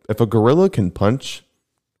 if a gorilla can punch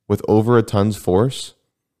with over a ton's force,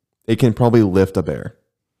 it can probably lift a bear.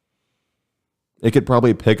 It could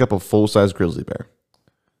probably pick up a full-size grizzly bear.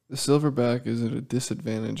 The silverback is at a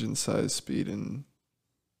disadvantage in size, speed, and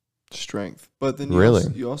strength. But then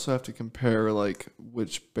you also have to compare like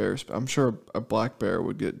which bears. I'm sure a black bear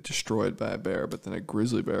would get destroyed by a bear, but then a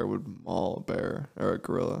grizzly bear would maul a bear or a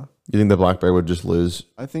gorilla. You think the black bear would just lose?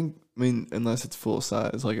 I mean, unless it's full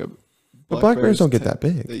size, like black bears don't get that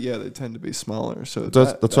big. They tend to be smaller. So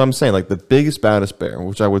that's what I'm saying. Like the biggest, baddest bear,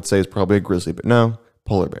 which I would say is probably a grizzly bear. No,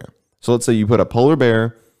 polar bear. So let's say you put a polar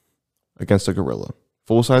bear against a gorilla.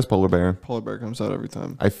 Full-size polar bear. Polar bear comes out every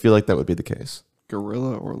time. I feel like that would be the case.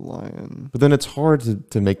 Gorilla or lion. But then it's hard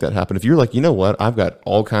to make that happen. If you're like, you know what, I've got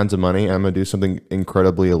all kinds of money, I'm going to do something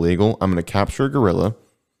incredibly illegal. I'm going to capture a gorilla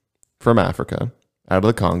from Africa, out of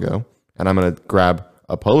the Congo, and I'm going to grab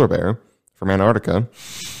a polar bear from Antarctica,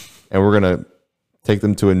 and we're going to take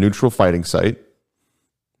them to a neutral fighting site.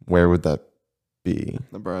 Where would that be?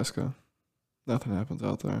 Nebraska. Nothing happens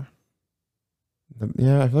out there.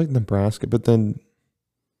 Yeah, I feel like Nebraska, but then...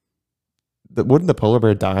 wouldn't the polar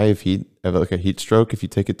bear die if he have like a heat stroke if you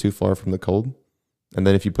take it too far from the cold? And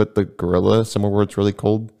then if you put the gorilla somewhere where it's really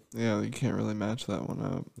cold? Yeah, you can't really match that one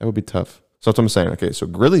up. That would be tough. So that's what I'm saying. Okay, so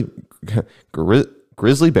grizzly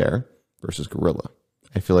bear versus gorilla,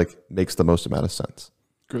 I feel like makes the most amount of sense.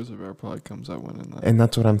 Grizzly bear probably comes out winning that. And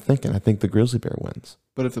that's what I'm thinking. I think the grizzly bear wins.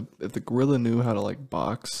 But if the gorilla knew how to like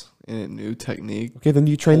box and it knew technique, okay, then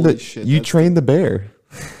you train the bear.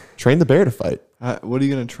 Train the bear to fight. What are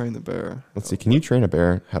you going to train the bear? Let's see. Can you train a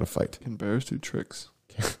bear how to fight? Can bears do tricks?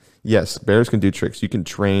 Yes, bears can do tricks. You can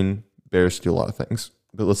train bears to do a lot of things.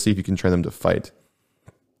 But let's see if you can train them to fight.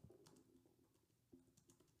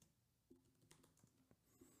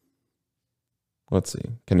 Let's see.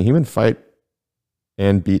 Can a human fight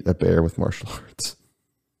and beat a bear with martial arts?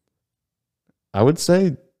 I would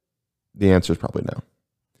say the answer is probably no.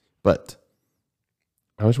 But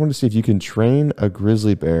I just wanted to see if you can train a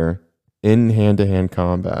grizzly bear in hand-to-hand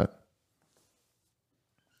combat.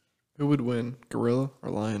 Who would win, gorilla or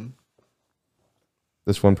lion?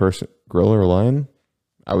 This one person, gorilla or lion?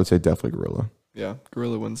 I would say definitely gorilla. Yeah,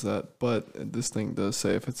 gorilla wins that. But this thing does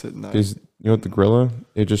say if it's at night. You know what the gorilla?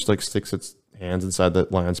 It just like sticks its hands inside the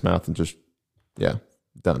lion's mouth and just, yeah,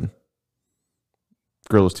 done.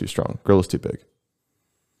 Gorilla's too strong. Gorilla's too big.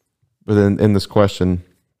 But then in this question,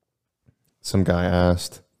 some guy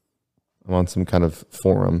asked, I'm on some kind of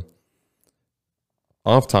forum.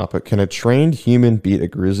 Off topic, can a trained human beat a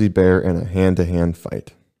grizzly bear in a hand-to-hand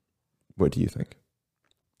fight? What do you think?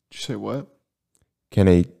 Did you say what? Can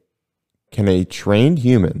a trained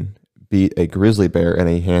human beat a grizzly bear in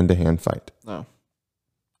a hand-to-hand fight? No.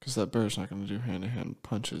 Because that bear's not going to do hand-to-hand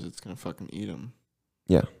punches. It's going to fucking eat him.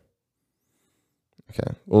 Yeah.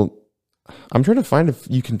 Okay. Well, I'm trying to find if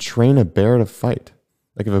you can train a bear to fight.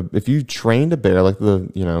 Like if you trained a bear, like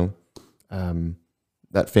that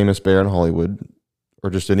famous bear in Hollywood, or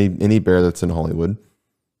just any bear that's in Hollywood.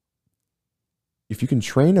 If you can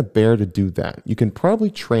train a bear to do that, you can probably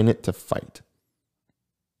train it to fight.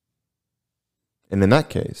 And in that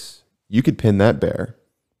case, you could pin that bear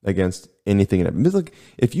against anything in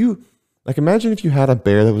it. Like imagine if you had a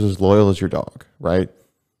bear that was as loyal as your dog, right?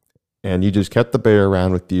 And you just kept the bear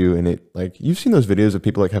around with you, and it, like, you've seen those videos of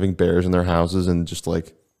people like having bears in their houses and just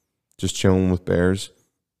chilling with bears.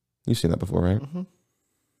 You've seen that before, right? Mm-hmm.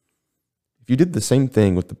 If you did the same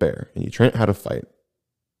thing with the bear and you train it how to fight,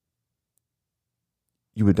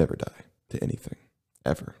 you would never die to anything,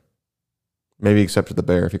 ever. Maybe except for the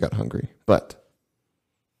bear if he got hungry. But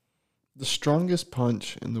the strongest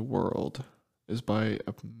punch in the world is by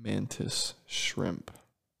a mantis shrimp.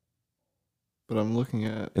 But I'm looking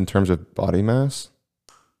at... in terms of body mass?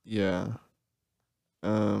 Yeah.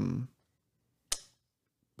 But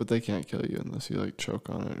they can't kill you unless you, like, choke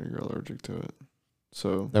on it or you're allergic to it.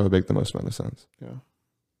 So... that would make the most amount of sense. yeah.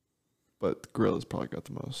 But the gorilla's probably got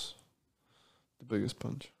the biggest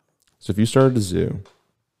punch. So if you started a zoo,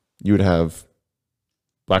 you would have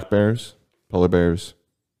black bears, polar bears.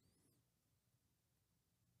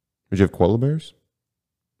 Would you have koala bears?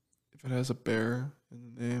 If it has a bear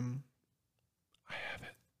in the name, I have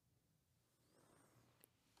it.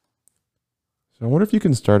 So I wonder if you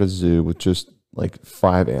can start a zoo with just like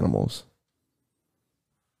 5 animals.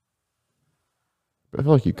 I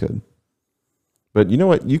feel like you could. But you know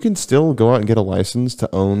what? You can still go out and get a license to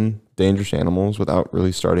own dangerous animals without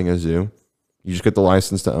really starting a zoo. You just get the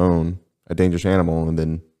license to own a dangerous animal and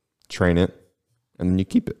then train it, and then you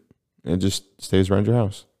keep it. And it just stays around your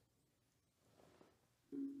house.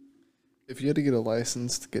 If you had to get a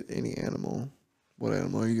license to get any animal, what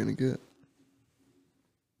animal are you going to get?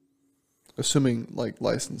 Assuming, like,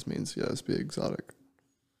 license means, yes, be exotic.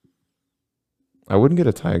 I wouldn't get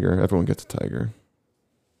a tiger. Everyone gets a tiger.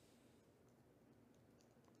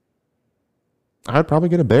 I'd probably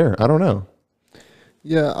get a bear. I don't know.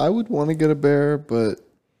 Yeah, I would want to get a bear, but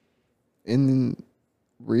in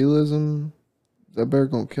realism, that bear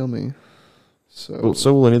gonna kill me. Well,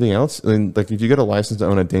 so will anything else. I mean, like, if you get a license to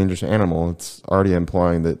own a dangerous animal, it's already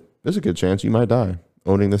implying that there's a good chance you might die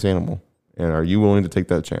owning this animal. And are you willing to take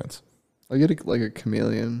that chance? I get a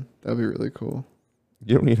chameleon. That'd be really cool.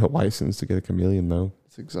 You don't need a license to get a chameleon, though.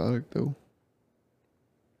 It's exotic, though.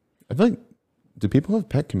 I feel like, do people have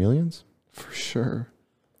pet chameleons? For sure.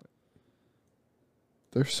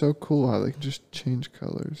 They're so cool how they can just change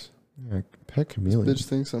colors. Yeah, pet chameleon. This bitch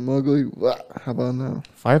thinks I'm ugly. How about now?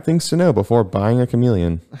 5 things to know before buying a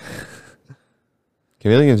chameleon.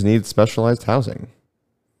 Chameleons need specialized housing.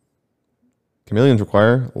 Chameleons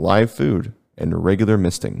require live food and regular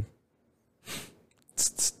misting.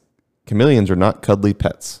 Chameleons are not cuddly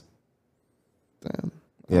pets. Damn.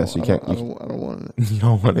 Yes, you can't. I don't want it. You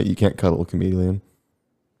don't want it. You can't cuddle a chameleon.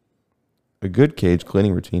 A good cage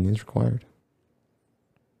cleaning routine is required.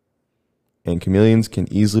 And chameleons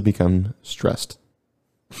can easily become stressed.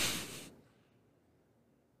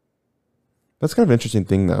 That's kind of an interesting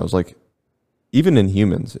thing, though. Is like, even in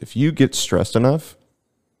humans, if you get stressed enough,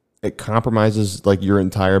 it compromises like your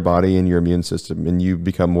entire body and your immune system, and you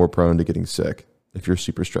become more prone to getting sick if you're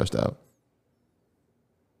super stressed out.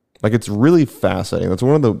 Like, it's really fascinating. That's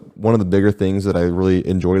one of the bigger things that I really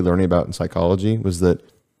enjoyed learning about in psychology, was that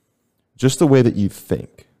just the way that you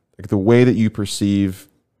think, like the way that you perceive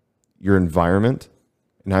your environment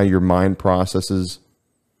and how your mind processes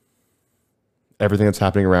everything that's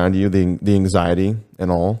happening around you, the anxiety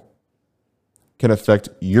and all, can affect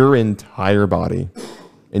your entire body,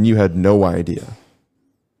 and you had no idea.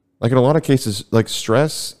 Like, in a lot of cases, like,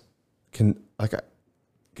 stress can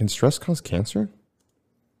stress cause cancer?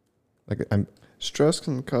 Stress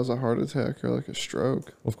can cause a heart attack or like a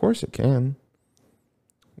stroke. Of course it can.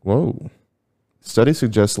 Whoa. Studies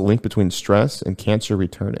suggest a link between stress and cancer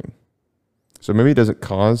returning. So maybe it doesn't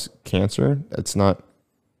cause cancer. It's not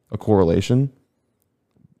a correlation.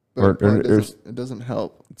 But it doesn't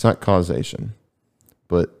help. It's not causation.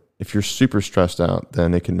 But if you're super stressed out,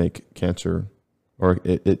 then it can make cancer, or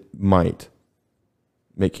it might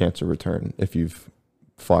make cancer return if you've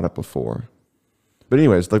fought it before. But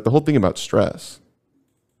anyways, like, the whole thing about stress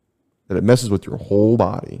that it messes with your whole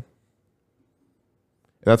body.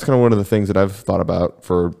 And that's kind of one of the things that I've thought about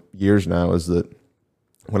for years now, is that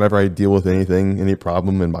whenever I deal with anything, any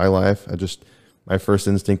problem in my life, my first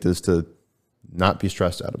instinct is to not be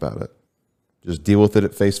stressed out about it. Just deal with it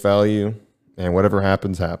at face value, and whatever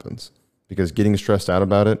happens, happens. Because getting stressed out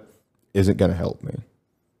about it isn't going to help me.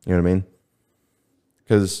 You know what I mean?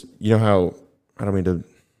 Because you know how, I don't mean to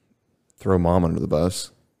throw mom under the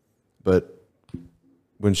bus, but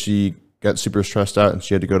when she got super stressed out and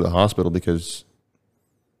she had to go to the hospital because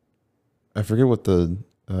I forget what the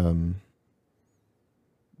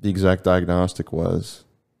exact diagnostic was.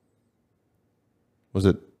 Was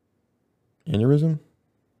it aneurysm?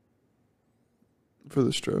 For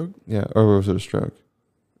the stroke? Yeah, or was it a stroke?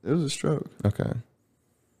 It was a stroke. Okay.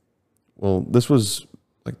 Well, this was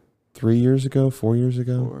like 3 years ago, 4 years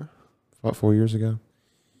ago? About 4 years ago.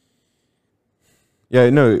 Yeah,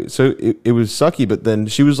 no, so it was sucky, but then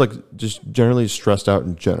she was like just generally stressed out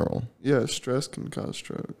in general. Yeah, stress can cause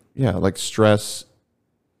stroke. Yeah, like stress.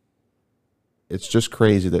 It's just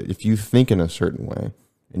crazy that if you think in a certain way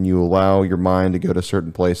and you allow your mind to go to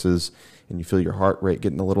certain places and you feel your heart rate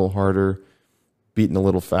getting a little harder, beating a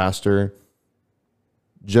little faster,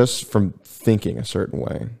 just from thinking a certain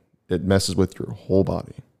way, it messes with your whole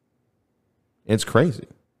body. It's crazy.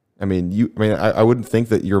 I wouldn't think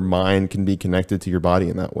that your mind can be connected to your body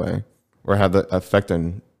in that way, or have that effect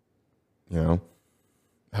on,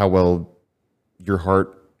 how well your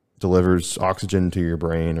heart delivers oxygen to your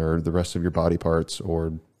brain or the rest of your body parts,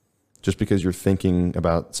 or just because you're thinking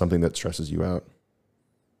about something that stresses you out.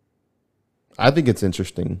 I think it's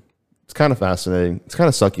interesting. It's kind of fascinating. It's kind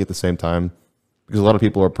of sucky at the same time, because a lot of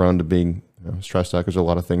people are prone to being stressed out because there's a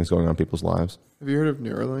lot of things going on in people's lives. Have you heard of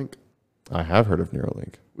Neuralink? I have heard of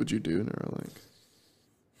Neuralink. Would you do Neuralink?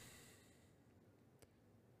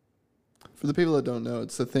 For the people that don't know,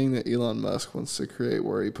 it's the thing that Elon Musk wants to create,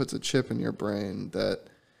 where he puts a chip in your brain that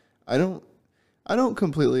I don't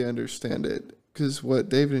completely understand it, because what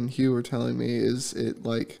David and Hugh were telling me is it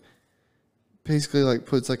basically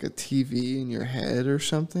puts a TV in your head or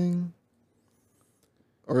something,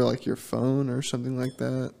 or your phone or something like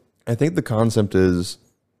that. I think the concept is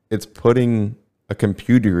it's putting a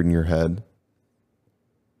computer in your head.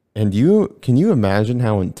 And can you imagine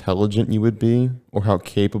how intelligent you would be, or how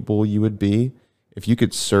capable you would be if you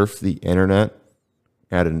could surf the internet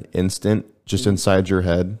at an instant just inside your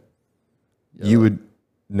head? Yeah. You would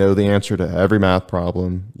know the answer to every math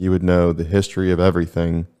problem. You would know the history of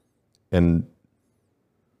everything. And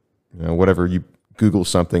whatever, you Google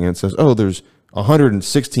something and it says, oh, there's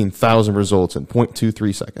 116,000 results in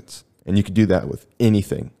 0.23 seconds. And you could do that with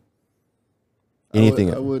anything. I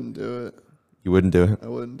wouldn't do it. You wouldn't do it? I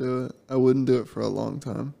wouldn't do it. I wouldn't do it for a long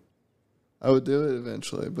time. I would do it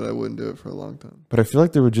eventually, but I wouldn't do it for a long time. But I feel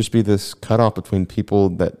like there would just be this cutoff between people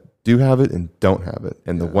that do have it and don't have it.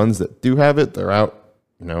 And the ones that do have it, they're out,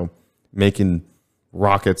 making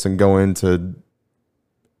rockets and going to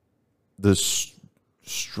this,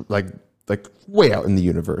 like way out in the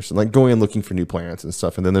universe, and going and looking for new planets and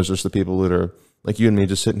stuff. And then there's just the people that are like you and me,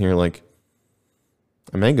 just sitting here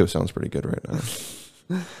a mango sounds pretty good right now.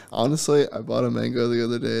 Honestly, I bought a mango the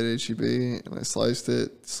other day at HEB, and I sliced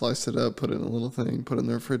it up, put it in a little thing, put it in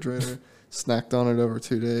the refrigerator, snacked on it over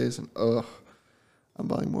 2 days, and I'm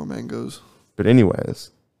buying more mangoes. But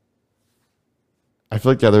anyways, I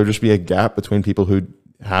feel like there would just be a gap between people who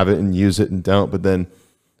have it and use it and don't. But then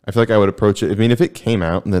I feel like I would approach it. I mean, if it came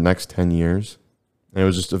out in the next 10 years and it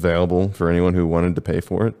was just available for anyone who wanted to pay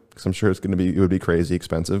for it, because I'm sure it would be crazy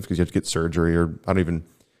expensive, because you have to get surgery, or I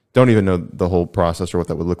don't even know the whole process or what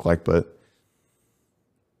that would look like. But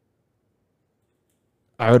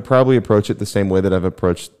I would probably approach it the same way that I've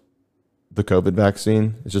approached the COVID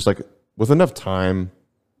vaccine. It's just with enough time,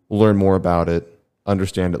 we'll learn more about it,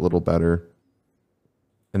 understand it a little better.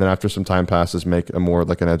 And then after some time passes, make a more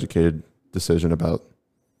an educated decision about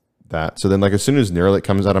that. So then as soon as Neuralink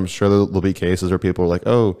comes out, I'm sure there'll be cases where people are like,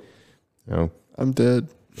 oh, I'm dead.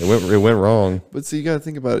 It went wrong. But see, you got to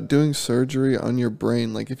think about it. Doing surgery on your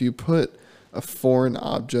brain, if you put a foreign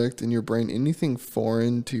object in your brain, anything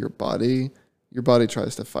foreign to your body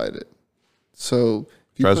tries to fight it. So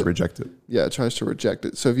tries to reject it. Yeah, it tries to reject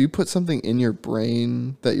it. So if you put something in your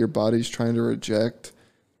brain that your body's trying to reject,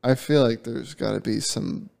 I feel like there's got to be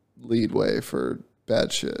some leadway for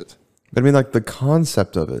bad shit. But I mean, the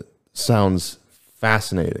concept of it sounds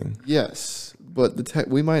fascinating. Yes, but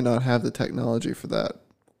we might not have the technology for that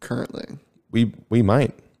currently. We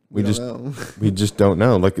might. We just don't know. we just don't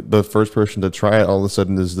know. Like the first person to try it all of a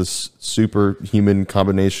sudden is this superhuman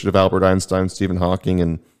combination of Albert Einstein, Stephen Hawking,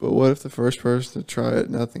 and But what if the first person to try it,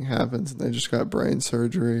 nothing happens, and they just got brain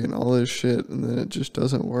surgery and all this shit, and then it just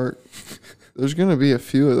doesn't work? There's gonna be a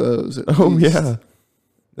few of those. At least. yeah,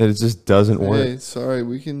 that it just doesn't work. Hey, sorry,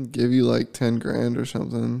 we can give you like 10 grand or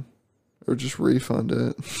something, or just refund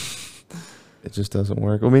it. It just doesn't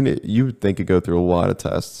work. I mean, you would think it'd go through a lot of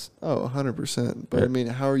tests. Oh, 100%. But Yeah. I mean,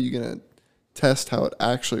 how are you gonna test how it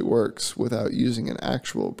actually works without using an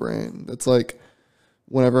actual brain? That's like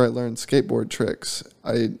whenever I learn skateboard tricks,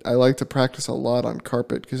 I like to practice a lot on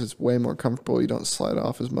carpet because it's way more comfortable. You don't slide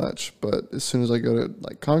off as much. But as soon as I go to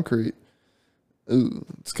like concrete, ooh,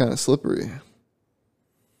 it's kind of slippery.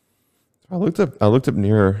 I looked up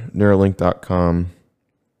Neuralink.com,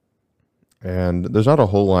 and there's not a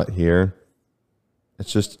whole lot here.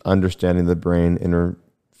 It's just understanding the brain,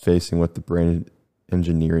 interfacing with the brain,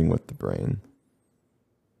 engineering with the brain.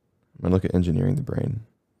 I'm gonna look at engineering the brain.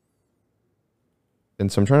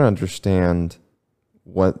 And so I'm trying to understand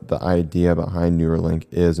what the idea behind Neuralink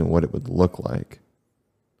is and what it would look like.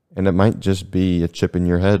 And it might just be a chip in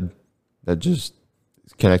your head that just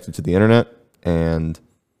is connected to the internet and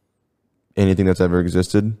anything that's ever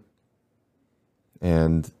existed.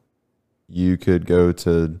 And you could go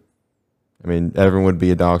to, I mean, everyone would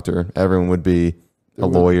be a doctor. Everyone would be a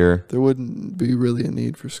lawyer. There wouldn't be really a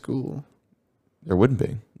need for school. There wouldn't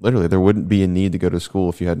be. Literally, there wouldn't be a need to go to school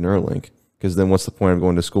if you had Neuralink. Because then what's the point of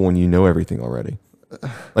going to school when you know everything already?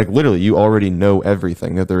 Like, literally, you already know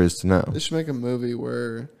everything that there is to know. They should make a movie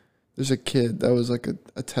where there's a kid that was like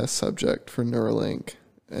a test subject for Neuralink.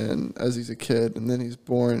 And as he's a kid, and then he's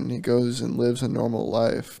born, and he goes and lives a normal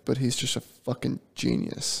life, but he's just a fucking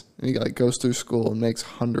genius. And he like goes through school and makes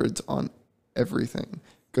hundreds on everything.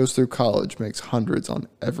 Goes through college, makes hundreds on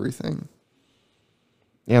everything.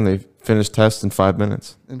 Yeah, and they finished tests in 5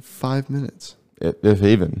 minutes. In 5 minutes. If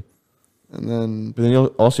even. And then But then you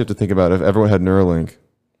also have to think about if everyone had Neuralink,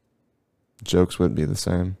 jokes wouldn't be the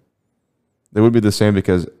same. They would be the same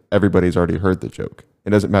because everybody's already heard the joke.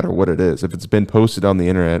 It doesn't matter what it is. If it's been posted on the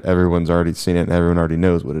internet, everyone's already seen it and everyone already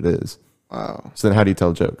knows what it is. wow. So then how do you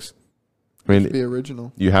tell jokes? I mean, Be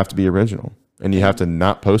original. you have to be original and you have to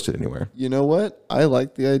not post it anywhere. You know what? I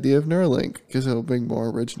like the idea of Neuralink because it'll bring more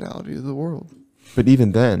originality to the world. But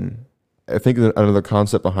even then, I think that another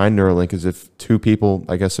concept behind Neuralink is if two people,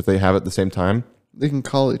 I guess if they have it at the same time, They can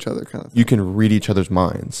call each other kind of thing. you can read each other's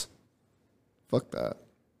minds. Fuck that.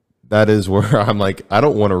 That is where I'm like, I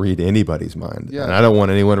don't want to read anybody's mind. Yeah. And I don't want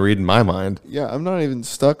anyone reading my mind. Yeah, I'm not even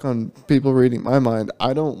stuck on people reading my mind.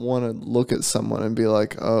 I don't want to look at someone and be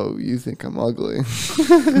like, oh, you think I'm ugly.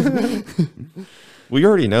 Well, you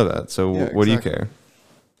already know that. So Yeah, what do you exactly. care?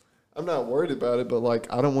 I'm not worried about it, but like,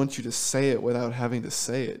 I don't want you to say it without having to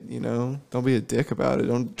say it, you know? Don't be a dick about it.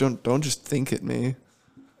 Don't just think at me.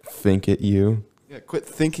 Think it you. Yeah, quit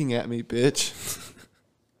thinking at me, bitch.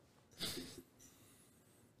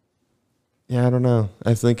 Yeah, I don't know.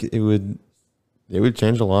 I think it would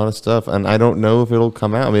change a lot of stuff, and I don't know if it'll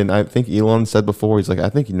come out. I mean, I think Elon said before, he's like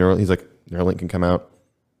Neuralink can come out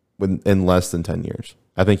in less than 10 years.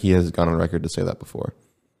 I think he has gone on record to say that before.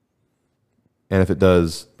 And if it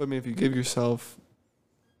does, But I mean, if you give yourself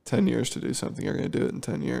 10 years to do something, you're going to do it in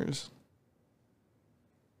 10 years.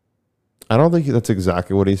 I don't think that's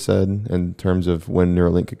exactly what he said in terms of when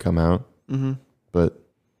Neuralink could come out, Mm-hmm. but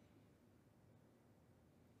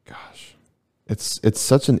gosh, it's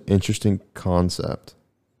such an interesting concept.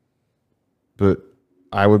 But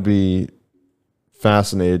I would be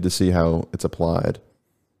fascinated to see how it's applied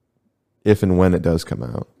if and when it does come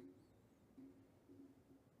out.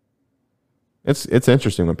 It's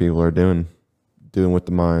interesting what people are doing with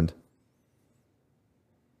the mind.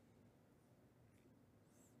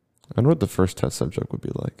 I wonder what the first test subject would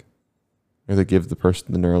be like. Or they give the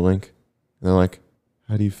person the Neuralink, and they're like,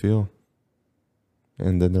 "How do you feel?"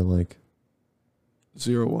 And then they're like,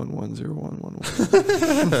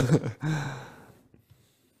 0110111.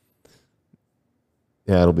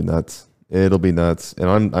 "Yeah, it'll be nuts. It'll be nuts."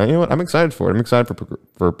 And you know what? I'm excited for it. I'm excited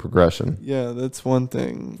for progression. Yeah, that's one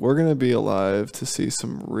thing. We're going to be alive to see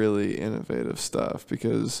some really innovative stuff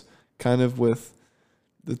because kind of with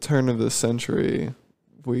the turn of the century,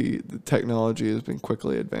 the technology has been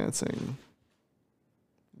quickly advancing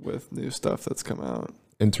with new stuff that's come out.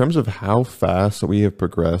 In terms of how fast we have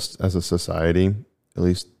progressed as a society, at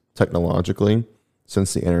least technologically,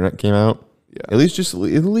 since the internet came out, Yeah. at least since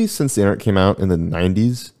the internet came out in the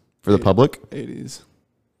 90s for the public. 80s.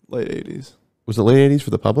 Late 80s. Was it late 80s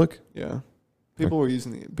for the public? Yeah. People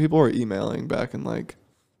were emailing back in like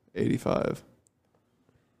 85.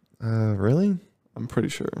 Really? I'm pretty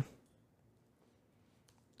sure.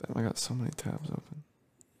 Damn, I got so many tabs open.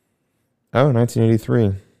 Oh,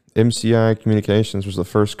 1983. MCI Communications was the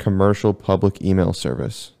first commercial public email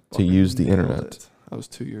service to Fucking use the nailed internet. it. I was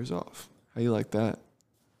 2 years off. How you like that?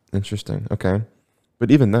 Interesting. Okay.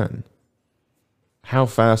 But even then, how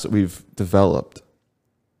fast that we've developed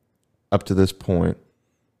up to this point.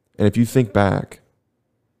 And if you think back,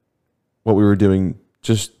 what we were doing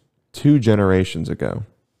just 2 generations ago,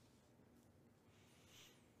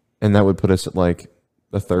 and that would put us at like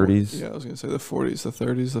the 30s. Yeah, I was going to say the 40s, the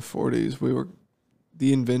 30s, the 40s. We were,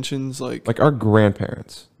 the inventions, like Our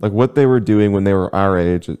grandparents, like what they were doing when they were our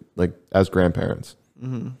age, like as grandparents.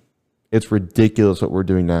 mm-hmm. It's ridiculous what we're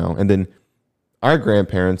doing now. And then our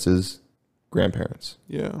grandparents' grandparents.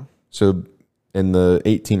 Yeah. So in the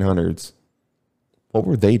 1800s, what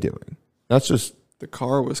were they doing? That's just, The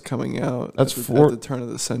car was coming out That's at for- the turn of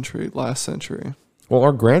the century, last century. well,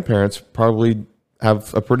 our grandparents probably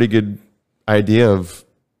have a pretty good idea of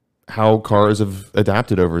how cars have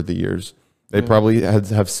adapted over the years. They Yeah. probably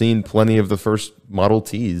have seen plenty of the first Model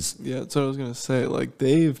Ts. Yeah, that's what I was going to say. Like,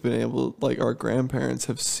 they've been able, like, our grandparents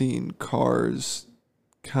have seen cars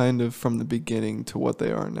kind of from the beginning to what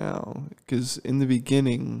they are now. Because in the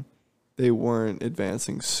beginning, they weren't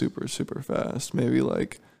advancing super, super fast. Maybe,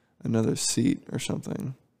 like, another seat or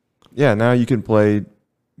something. Yeah, now you can play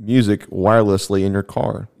music wirelessly in your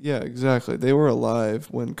car. Yeah, exactly. They were alive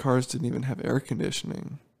when cars didn't even have air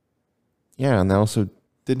conditioning, Yeah, and they also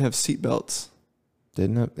didn't have seat belts.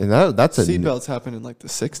 didn't have, and that's a Seat belts happened in, like, the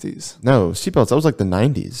 60s. no seatbelts. That was like the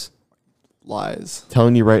 90s. Lies.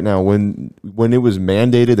 Telling you right now, when it was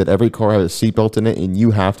mandated that every car had a seatbelt in it and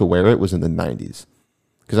you have to wear it, was in the 90s.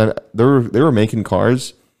 Because they were making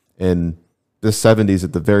cars in the 70s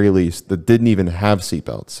at the very least that didn't even have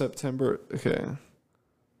seatbelts. September. Okay.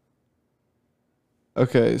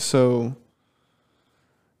 Okay, so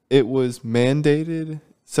it was mandated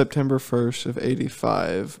September 1st of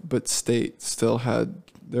 85, but states still had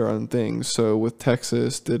their own things. So with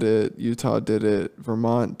Texas did it, Utah did it,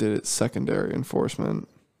 Vermont did it secondary enforcement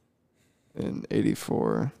in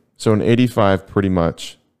 84. So in 85, pretty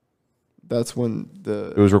much, That's when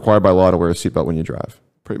it was required by law to wear a seatbelt when you drive.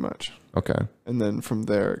 pretty much. Okay. And then from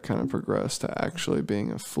there it kind of progressed to actually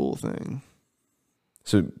being a full thing.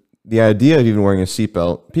 So the idea of even wearing a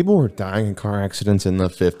seatbelt, people were dying in car accidents in the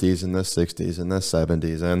 50s and the 60s and the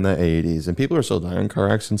 70s and the 80s, and people are still dying in car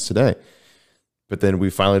accidents today. But then we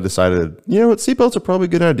finally decided, you know what, seatbelts are probably a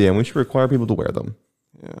good idea, and we should require people to wear them.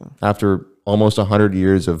 Yeah. After almost 100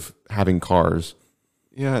 years of having cars.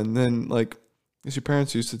 Yeah, and then like, as your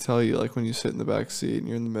parents used to tell you, like when you sit in the back seat and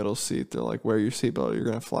you're in the middle seat, they're like, wear your seatbelt, you're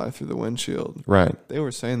gonna fly through the windshield. Right. They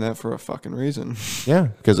were saying that for a fucking reason. Yeah,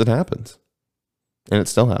 because it happens. And it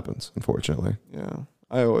still happens, unfortunately. Yeah,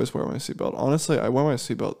 I always wear my seatbelt. Honestly, I wear my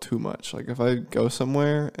seatbelt too much. Like if I go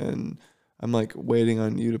somewhere and I'm like waiting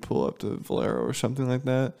on you to pull up to Valero or something like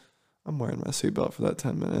that, I'm wearing my seatbelt for that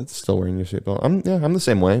 10 minutes. Still wearing your seatbelt. I'm the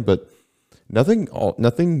same way, but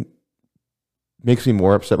nothing makes me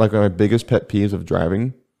more upset. Like my biggest pet peeves of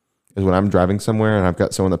driving is when I'm driving somewhere and I've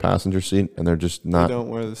got someone in the passenger seat and they're just not. They don't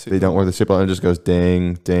wear the seatbelt. They don't wear the seatbelt and it just goes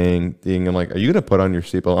ding, ding, ding. I'm like, are you gonna put on your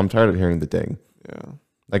seatbelt? I'm tired of hearing the ding. Yeah.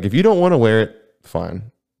 Like if you don't want to wear it,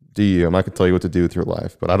 fine. Do you? I'm not gonna tell you what to do with your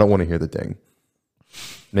life, but I don't want to hear the ding.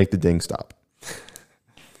 Make the ding stop.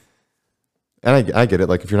 And I get it.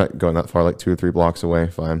 Like if you're not going that far, like 2 or 3 blocks away,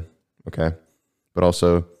 fine, okay. But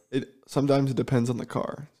also, Sometimes it depends on the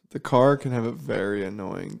car. The car can have a very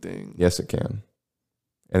annoying ding. yes, it can.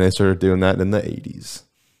 And they started doing that in the 80s.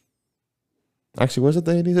 Actually, was it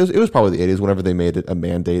the 80s? It was probably the 80s whenever they made it a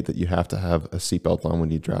mandate that you have to have a seatbelt on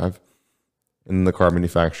when you drive. And then the car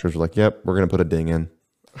manufacturers were like, yep, we're going to put a ding in.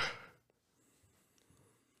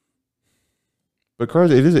 But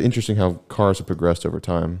cars, it is interesting how cars have progressed over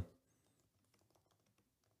time.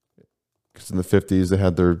 Because in the 50s, they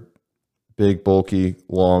had their big, bulky,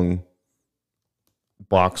 long,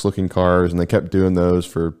 box-looking cars, and they kept doing those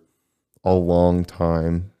for a long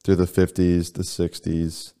time through the 50s, the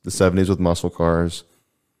 60s, the 70s with muscle cars.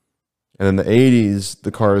 And in the 80s,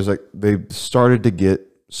 the cars, like they started to get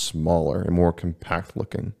smaller and more compact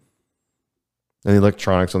looking. And the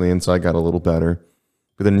electronics on the inside got a little better.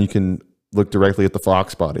 But then you can look directly at the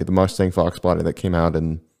Fox body, the Mustang Fox body that came out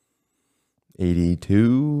in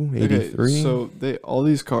 82, 83. Okay, so all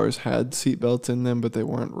these cars had seatbelts in them, but they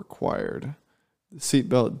weren't required. The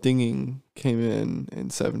seatbelt dinging came in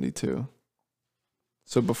 72.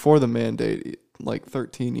 So before the mandate, like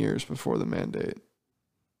 13 years before the mandate.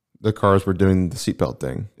 The cars were doing the seatbelt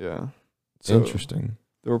thing. Yeah. So Interesting.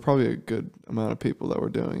 there were probably a good amount of people that were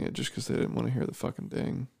doing it just because they didn't want to hear the fucking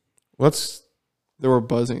ding. Let's There were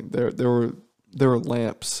buzzing. There were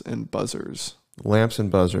lamps and buzzers. Lamps and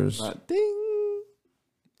buzzers. Not ding.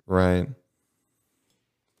 Right.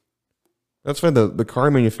 That's why the car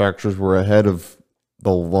manufacturers were ahead of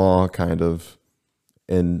the law, kind of,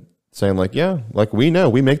 in saying like, yeah, like we know,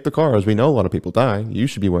 we make the cars. We know a lot of people die. You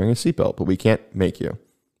should be wearing a seatbelt, but we can't make you.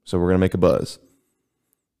 So we're going to make a buzz.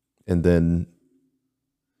 And then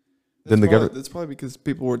the government. That's probably because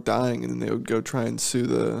people were dying, and then they would go try and sue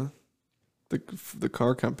the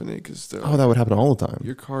car company because That would happen all the time.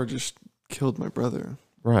 your car just killed my brother.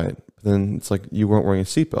 Right. But then it's like you weren't wearing a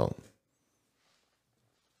seatbelt.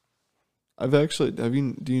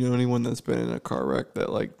 Do you know anyone that's been in a car wreck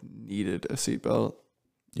that like needed a seatbelt?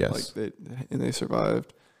 Yes. Like they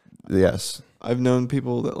survived. Yes. I've known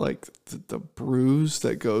people that like the bruise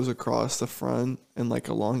that goes across the front and like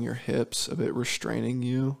along your hips of it restraining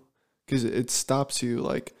you, because it stops you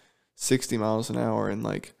like 60 miles an hour in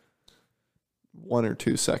like 1 or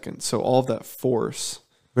 2 seconds. So all of that force.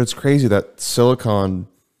 But it's crazy that silicone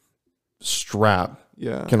strap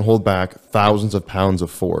Yeah. can hold back thousands of pounds of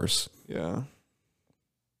force. Yeah.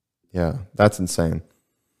 Yeah, that's insane.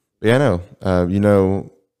 But yeah, I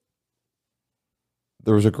know.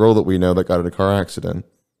 There was a girl that we know that got in a car accident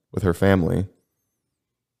with her family.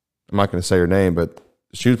 I'm not going to say her name, but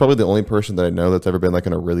she was probably the only person that I know that's ever been like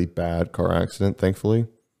in a really bad car accident, thankfully.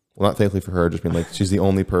 Well, not thankfully for her, just being like, she's the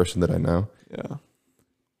only person that I know. Yeah.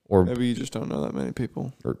 Or Maybe you just don't know that many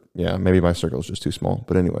people. Or yeah, maybe my circle is just too small.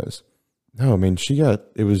 But anyways, no, I mean,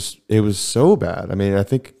 it was so bad. I mean, I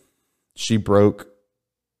think she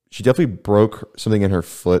definitely broke something in her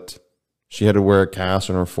foot. She had to wear a cast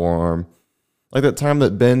on her forearm. Like that time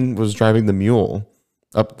that Ben was driving the mule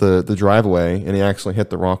up the driveway and he accidentally hit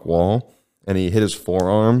the rock wall and he hit his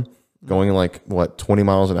forearm going like 20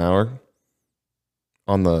 miles an hour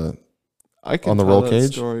on the roll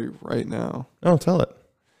cage. Story right now. Oh, tell it.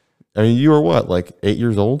 I mean, you were what, like 8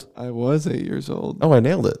 years old? I was 8 years old. Oh, I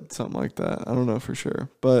nailed it. Something like that. I don't know for sure.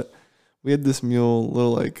 But we had this mule,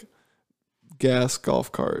 little like gas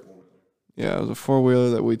golf cart. Yeah, it was a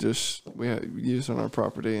 4-wheeler that we had used on our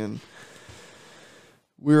property, and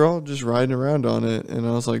we were all just riding around on it. And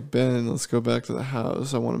I was like, Ben, let's go back to the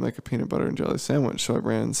house. I want to make a peanut butter and jelly sandwich. So I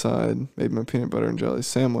ran inside, made my peanut butter and jelly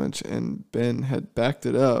sandwich, and Ben had backed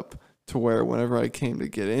it up to where whenever I came to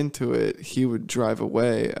get into it, he would drive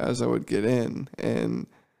away as I would get in. And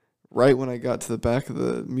right when I got to the back of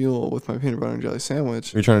the mule with my peanut butter and jelly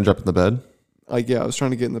sandwich, Were you trying to jump in the bed? like, yeah, I was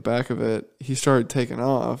trying to get in the back of it. He started taking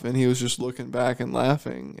off, and he was just looking back and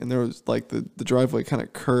laughing. And there was like the driveway kind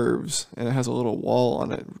of curves, and it has a little wall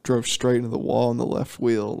on it. Drove straight into the wall on the left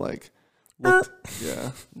wheel, like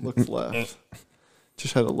looked left.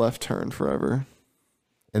 Just had a left turn forever.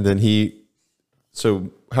 And then so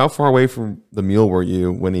how far away from the mule were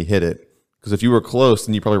you when he hit it? Because if you were close,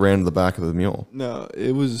 then you probably ran to the back of the mule. No,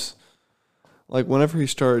 it was like whenever he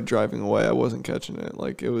started driving away, I wasn't catching it.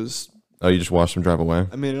 Like it was. Oh, you just watched him drive away?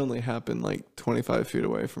 I mean, it only happened like 25 feet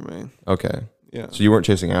away from me. Okay. Yeah. So you weren't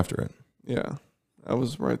chasing after it? Yeah. I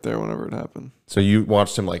was right there whenever it happened. So you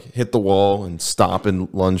watched him like hit the wall and stop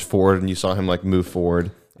and lunge forward, and you saw him like move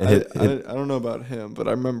forward and hit. I don't know about him, but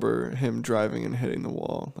I remember him driving and hitting the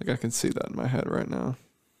wall. Like I can see that in my head right now.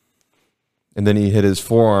 And then he hit his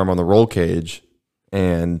forearm on the roll cage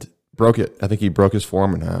and broke it. I think he broke his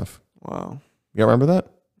forearm in half. Wow. You remember that?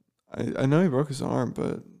 I know he broke his arm,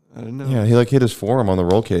 but I didn't know. Yeah, he like hit his forearm on the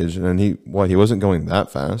roll cage, and then he wasn't going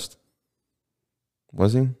that fast,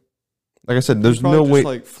 was he? Like I said, there's no way.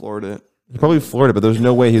 Like floored it. He probably floored it, but there's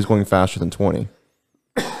no way he was going faster than 20.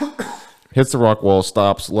 Hits the rock wall,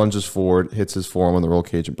 stops, lunges forward, hits his forearm on the roll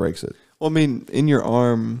cage, and breaks it. Well, I mean, in your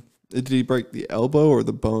arm, did he break the elbow or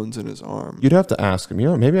the bones in his arm? You'd have to ask him. You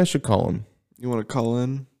know, maybe I should call him. You want to call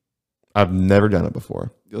in? I've never done it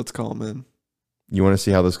before. Let's call him in. You want to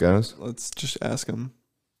see how this goes? Let's just ask him.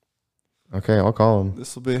 Okay, I'll call him.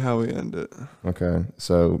 This will be how we end it. Okay,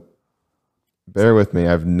 so bear with me.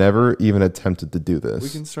 I've never even attempted to do this. We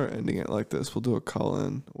can start ending it like this. We'll do a call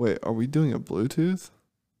in. Wait, are we doing a Bluetooth?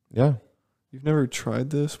 Yeah. You've never tried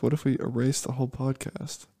this? What if we erase the whole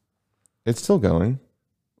podcast? It's still going.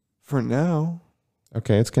 For now.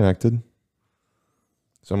 Okay, it's connected.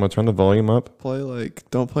 So I'm going to turn the volume up.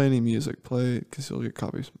 Don't play any music. Play, because you'll get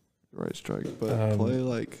copyright strike. But play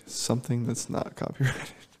like something that's not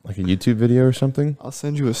copyrighted. Like a YouTube video or something? I'll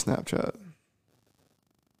send you a Snapchat.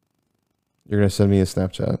 You're going to send me a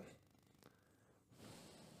Snapchat.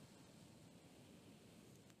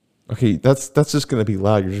 Okay, that's just going to be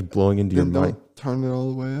loud. You're just blowing into your Then mic. don't turn it all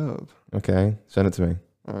the way up. Okay, send it to me.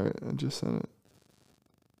 All right, I just sent it.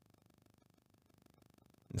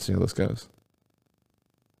 Let's see how this goes.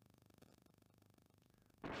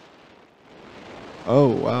 Oh,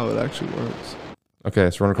 wow. It actually works. Okay,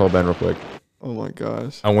 so we're gonna call Ben real quick. Oh, my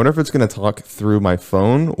gosh. I wonder if it's gonna talk through my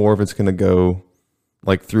phone or if it's gonna go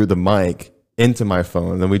like through the mic into my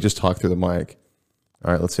phone. And then we just talk through the mic.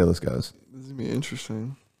 All right, let's see how this goes. This is going to be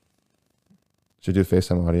interesting. Should I do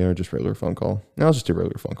FaceTime audio or just regular phone call? No, I'll just do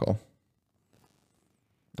regular phone call.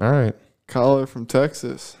 All right. Caller from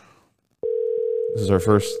Texas. This is our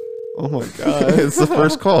first. Oh, my God. It's the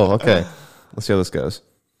first call. Okay. Let's see how this goes.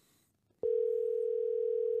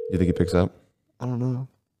 You think he picks up? I don't know.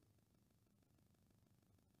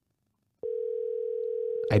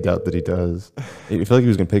 I doubt that he does. I feel like he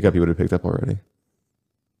was going to pick up. He would have picked up already.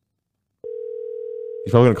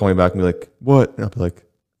 He's probably going to call me back and be like, what? And I'll be like,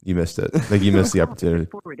 you missed it. Like, you missed the opportunity.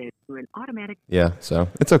 Yeah, so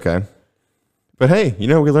it's okay. But hey, you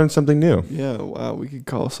know, we learned something new. Yeah, wow. We could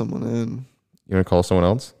call someone in. You want to call someone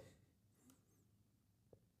else?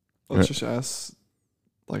 Let's just ask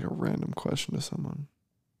like a random question to someone.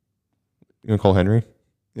 You want to call Henry?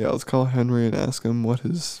 Yeah, let's call Henry and ask him what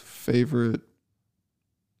his favorite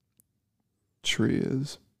tree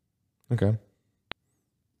is. Okay.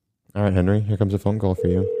 All right, Henry, here comes a phone call for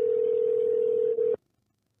you.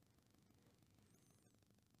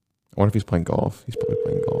 I wonder if he's playing golf. He's probably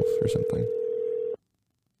playing golf or something.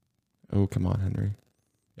 Oh, come on, Henry.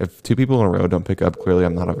 If two people in a row don't pick up, clearly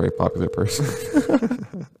I'm not a very popular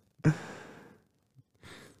person.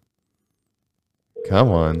 Come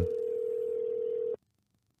on.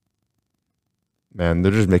 Man,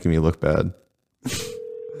 they're just making me look bad.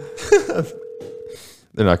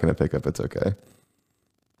 They're not going to pick up. It's okay.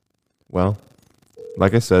 Well,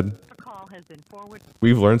 like I said,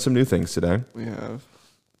 we've learned some new things today. We have.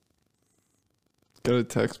 Gotta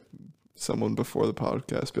text someone before the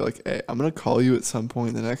podcast. Be like, hey, I'm going to call you at some point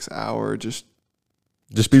in the next hour. Just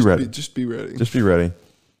be ready. Just be ready. Just be ready.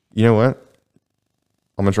 You know what?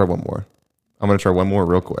 I'm going to try one more. I'm going to try one more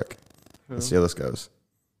real quick. Let's see how this goes.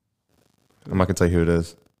 I'm not going to tell you who it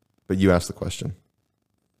is, but you ask the question.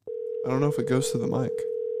 I don't know if it goes to the mic.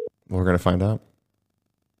 Well, we're going to find out.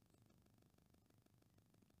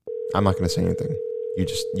 I'm not going to say anything.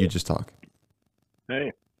 You just talk.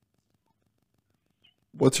 Hey.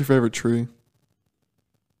 What's your favorite tree?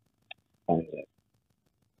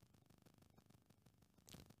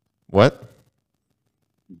 What?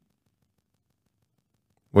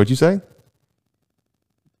 What'd you say?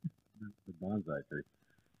 The bonsai tree.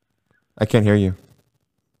 I can't hear you.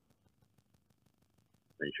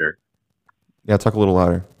 Are you sure? Yeah, talk a little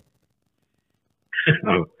louder.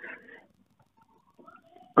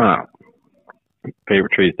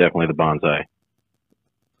 Favorite tree is definitely the bonsai.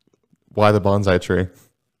 Why the bonsai tree?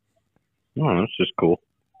 Oh, it's just cool.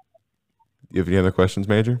 You have any other questions,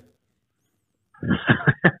 Major?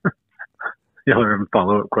 Y'all have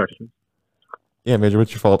follow-up questions? Yeah, Major,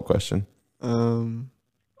 what's your follow-up question?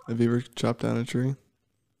 Have you ever chopped down a tree?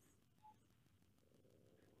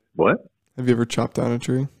 What? Have you ever chopped down a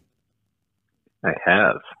tree? I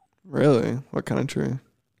have. Really? What kind of tree?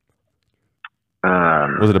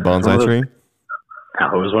 Was it a bonsai tree? No,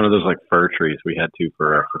 it was one of those like fir trees we had to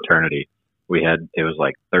for our fraternity. It was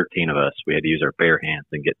like 13 of us. We had to use our bare hands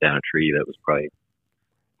and get down a tree that was probably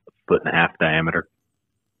 1.5 feet diameter.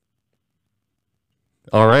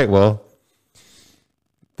 All right, well,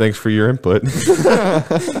 thanks for your input.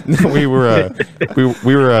 we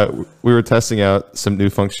were testing out some new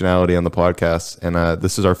functionality on the podcast, and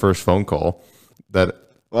this is our first phone call.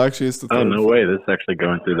 Well, actually, it's the third. Oh, no way. This is actually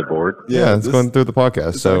going through the board? Yeah, it's going through the podcast.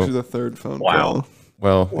 It's so actually the third phone wow. call.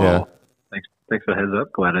 Well, yeah. Thanks for the heads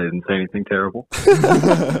up. Glad I didn't say anything terrible.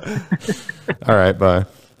 All right, bye.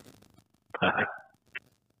 Bye.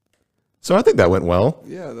 So I think that went well.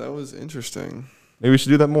 Yeah, that was interesting. Maybe we should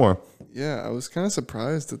do that more. Yeah, I was kind of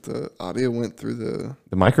surprised that the audio went through the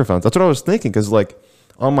microphones. That's what I was thinking, because like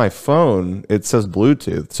on my phone it says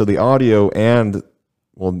Bluetooth, so the audio and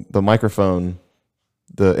the microphone,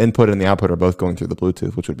 the input and the output are both going through the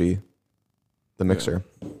Bluetooth, which would be the mixer.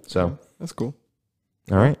 Yeah. So that's cool.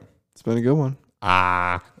 All right, it's been a good one.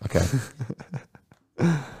 Okay.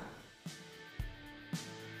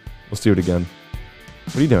 Let's do it again.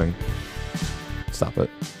 What are you doing? Stop it.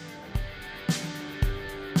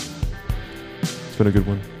 It's been a good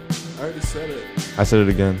one. I already said it. I said it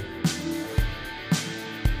again.